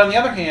were the. But on the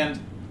other hand,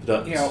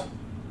 you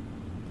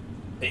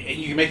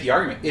can make the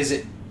argument: is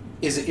it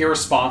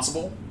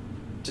irresponsible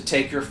to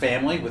take your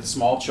family with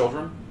small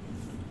children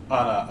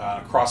on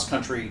a cross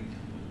country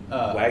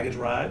wagon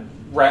ride?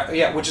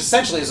 Which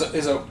essentially is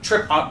a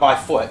trip by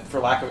foot, for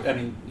lack of.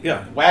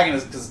 Wagon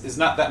is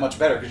not that much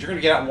better because you're going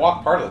to get out and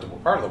walk part of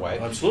the way.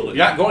 Absolutely,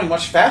 you're not going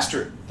much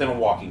faster than a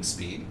walking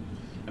speed.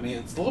 I mean,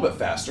 it's a little bit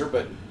faster,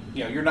 but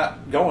you're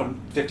not going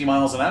 50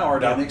 miles an hour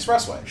down the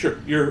expressway. Sure,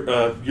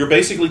 you're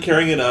basically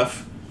carrying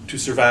enough to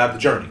survive the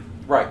journey.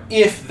 Right,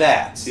 if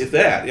that. You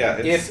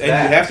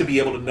have to be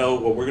able to know,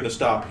 well, we're going to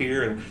stop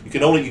here, and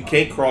you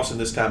can't cross in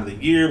this time of the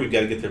year. We've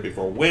got to get there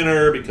before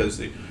winter because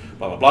the.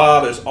 Blah, blah, blah.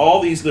 There's all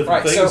these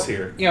different things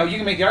here. You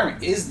can make the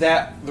argument, is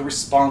that the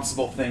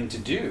responsible thing to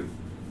do?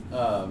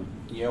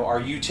 Are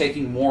you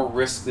taking more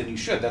risk than you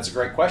should? That's a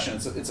great question.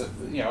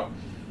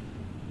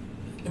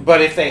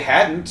 But if they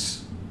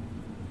hadn't,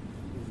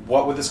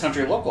 what would this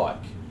country look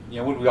like?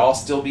 Would we all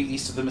still be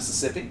east of the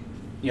Mississippi?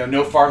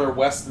 No farther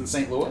west than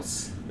St.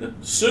 Louis?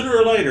 Sooner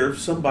or later,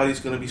 somebody's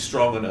going to be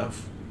strong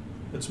enough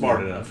and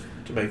smart enough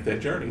to make that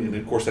journey. And,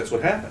 of course, that's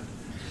what happened.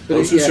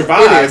 Those who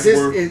survived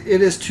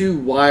it is too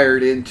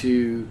wired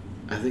into,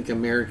 I think,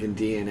 American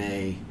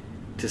DNA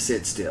to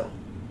sit still.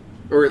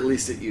 Or at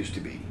least it used to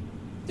be.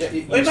 Yeah,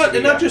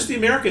 not just the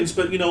Americans,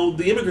 but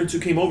the immigrants who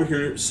came over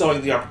here saw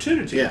the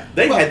opportunity. Yeah.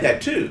 They had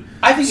that too.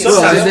 I think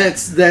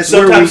that's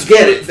where we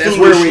get it. That's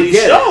where we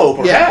get it.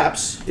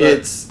 Perhaps. Yeah.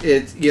 It's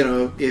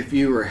if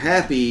you were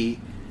happy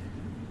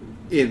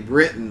in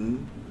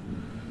Britain,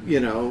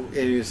 and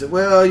you said,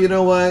 well, you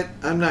know what,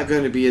 I'm not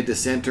going to be a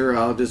dissenter.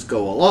 I'll just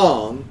go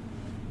along.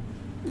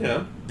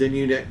 Yeah.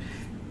 Then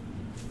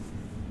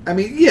I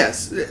mean,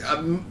 yes.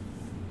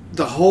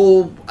 The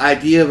whole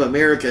idea of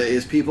America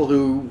is people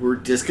who were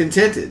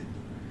discontented.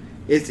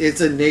 It's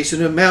a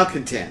nation of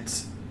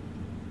malcontents.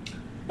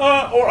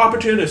 Or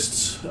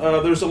opportunists.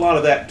 There's a lot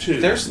of that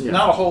too. There's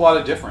not a whole lot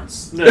of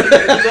difference.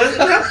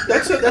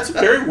 That's a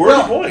very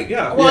worthy point.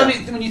 Yeah. Well, I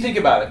mean, when you think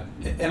about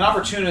it, an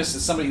opportunist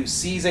is somebody who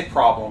sees a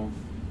problem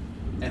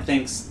and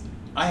thinks,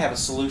 "I have a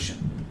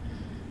solution."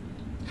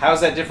 How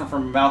is that different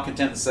from a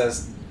malcontent that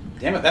says,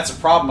 "Damn it, that's a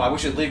problem. I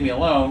wish it'd leave me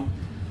alone.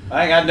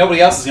 Nobody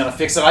else is going to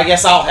fix it. I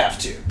guess I'll have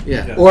to."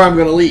 Yeah. Or I'm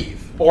going to leave.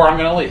 Or I'm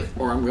going to leave.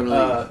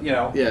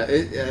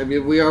 Yeah. I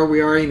mean, we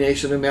are a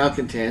nation of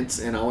malcontents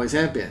and always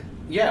have been.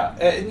 Yeah,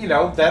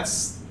 and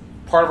that's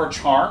part of our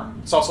charm.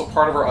 It's also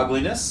part of our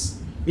ugliness.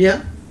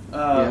 Yeah.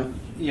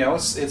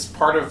 It's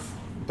part of,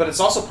 but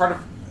it's also part of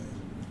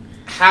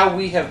how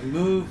we have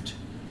moved,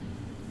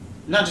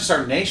 not just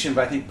our nation,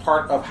 but I think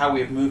part of how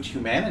we have moved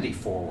humanity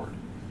forward.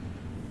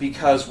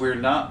 Because we're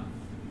not,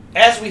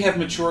 as we have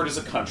matured as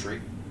a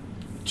country,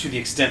 to the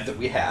extent that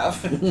we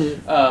have,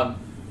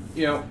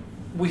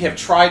 we have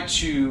tried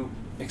to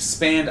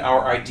expand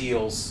our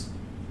ideals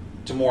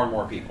to more and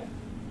more people.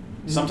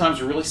 Sometimes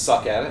we really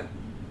suck at it.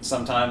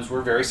 Sometimes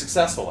we're very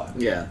successful at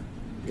it.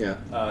 Yeah.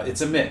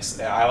 It's a mix.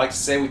 I like to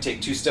say we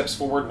take 2 steps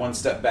forward, 1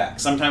 step back.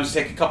 Sometimes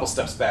we take a couple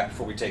steps back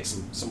before we take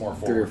some more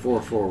forward. 3 or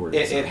 4 forward.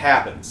 It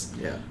happens.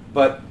 Yeah.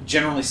 But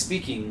generally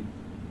speaking,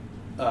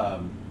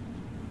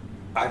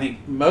 I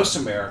think most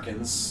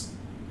Americans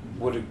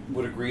would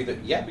agree that,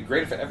 it'd be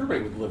great if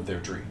everybody would live their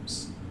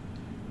dreams.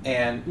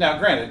 And now,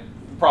 granted,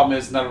 the problem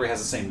is not everybody has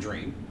the same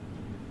dream.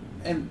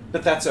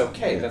 But that's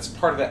okay. That's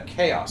part of that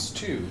chaos,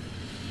 too,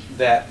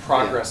 that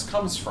progress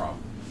comes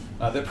from.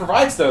 That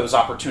provides those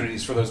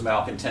opportunities for those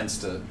malcontents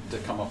to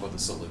come up with a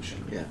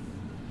solution. Yeah.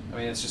 I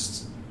mean, it's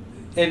just...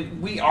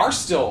 And we are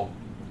still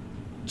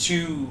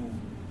too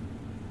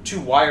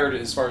wired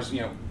as far as,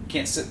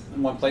 can't sit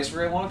in one place for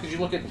very long, because you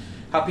look at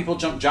how people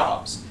jump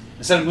jobs.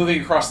 Instead of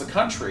moving across the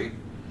country,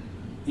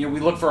 we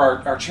look for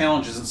our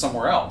challenges in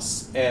somewhere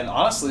else. And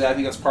honestly, I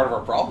think that's part of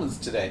our problems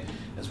today,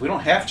 is we don't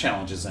have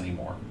challenges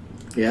anymore.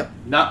 Yep.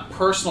 Not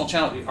personal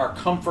challenge. Our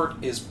comfort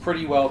is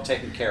pretty well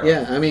taken care of.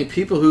 Yeah, I mean,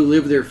 people who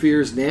live their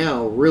fears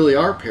now really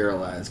are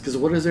paralyzed, because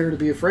what is there to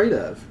be afraid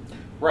of?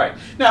 Right.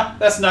 Now,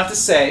 that's not to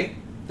say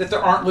that there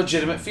aren't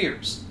legitimate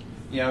fears.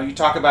 You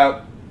talk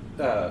about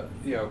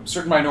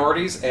certain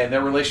minorities and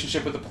their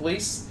relationship with the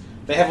police.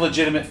 They have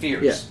legitimate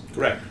fears. Yeah.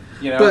 Correct.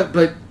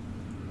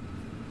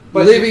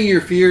 But living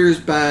your fears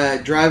by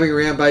driving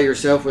around by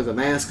yourself with a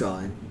mask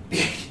on.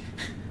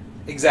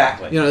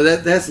 Exactly.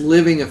 That's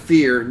living a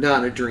fear,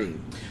 not a dream.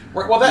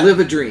 Right, well, live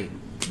a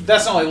dream.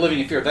 That's not only living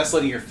a fear. That's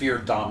letting your fear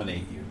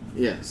dominate you.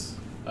 Yes.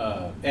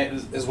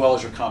 As well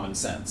as your common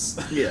sense.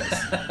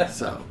 Yes.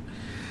 So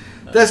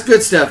that's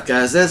good stuff,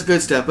 guys. That's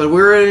good stuff. But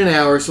we're at an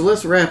hour, so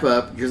let's wrap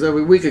up, because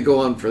we could go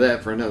on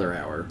for another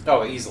hour.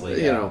 Oh,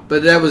 easily. Yeah.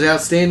 But that was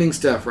outstanding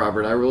stuff,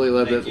 Robert. I really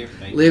loved it.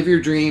 Thank you. Live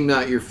your dream,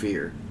 not your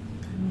fear.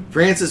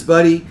 Francis,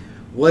 buddy,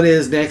 what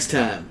is next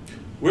time?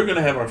 We're going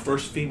to have our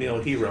first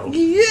female hero.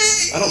 Yay!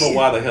 I don't know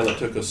why the hell it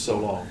took us so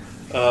long.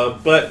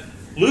 But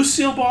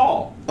Lucille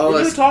Ball. We're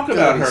going to talk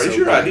about her. It's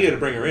your idea to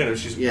bring her in, and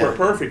she's a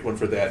perfect one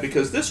for that,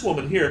 because this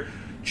woman here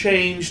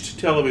changed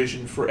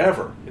television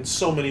forever in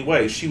so many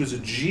ways. She was a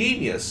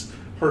genius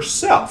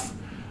herself,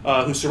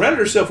 who surrounded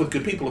herself with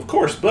good people, of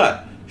course,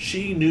 but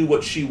she knew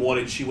what she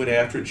wanted. She went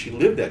after it. She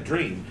lived that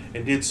dream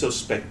and did so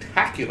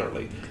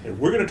spectacularly. And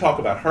we're going to talk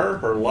about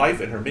her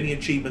life, and her many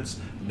achievements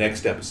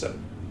next episode.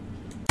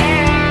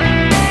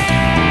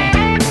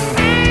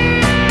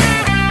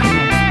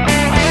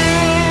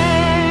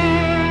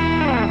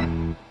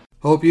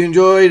 Hope you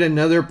enjoyed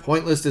another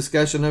pointless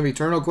discussion of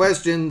eternal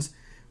questions.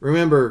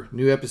 Remember,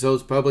 new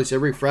episodes published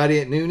every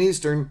Friday at noon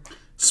Eastern.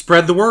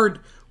 Spread the word.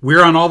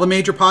 We're on all the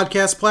major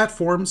podcast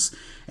platforms.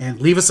 And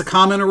leave us a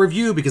comment or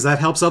review, because that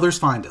helps others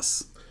find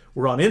us.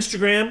 We're on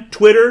Instagram,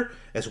 Twitter,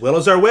 as well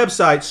as our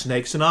website,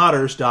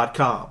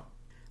 snakesandotters.com.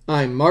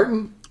 I'm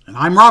Martin. And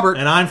I'm Robert.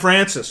 And I'm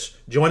Francis.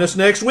 Join us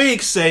next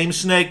week. Same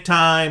snake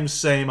time,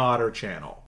 same otter channel.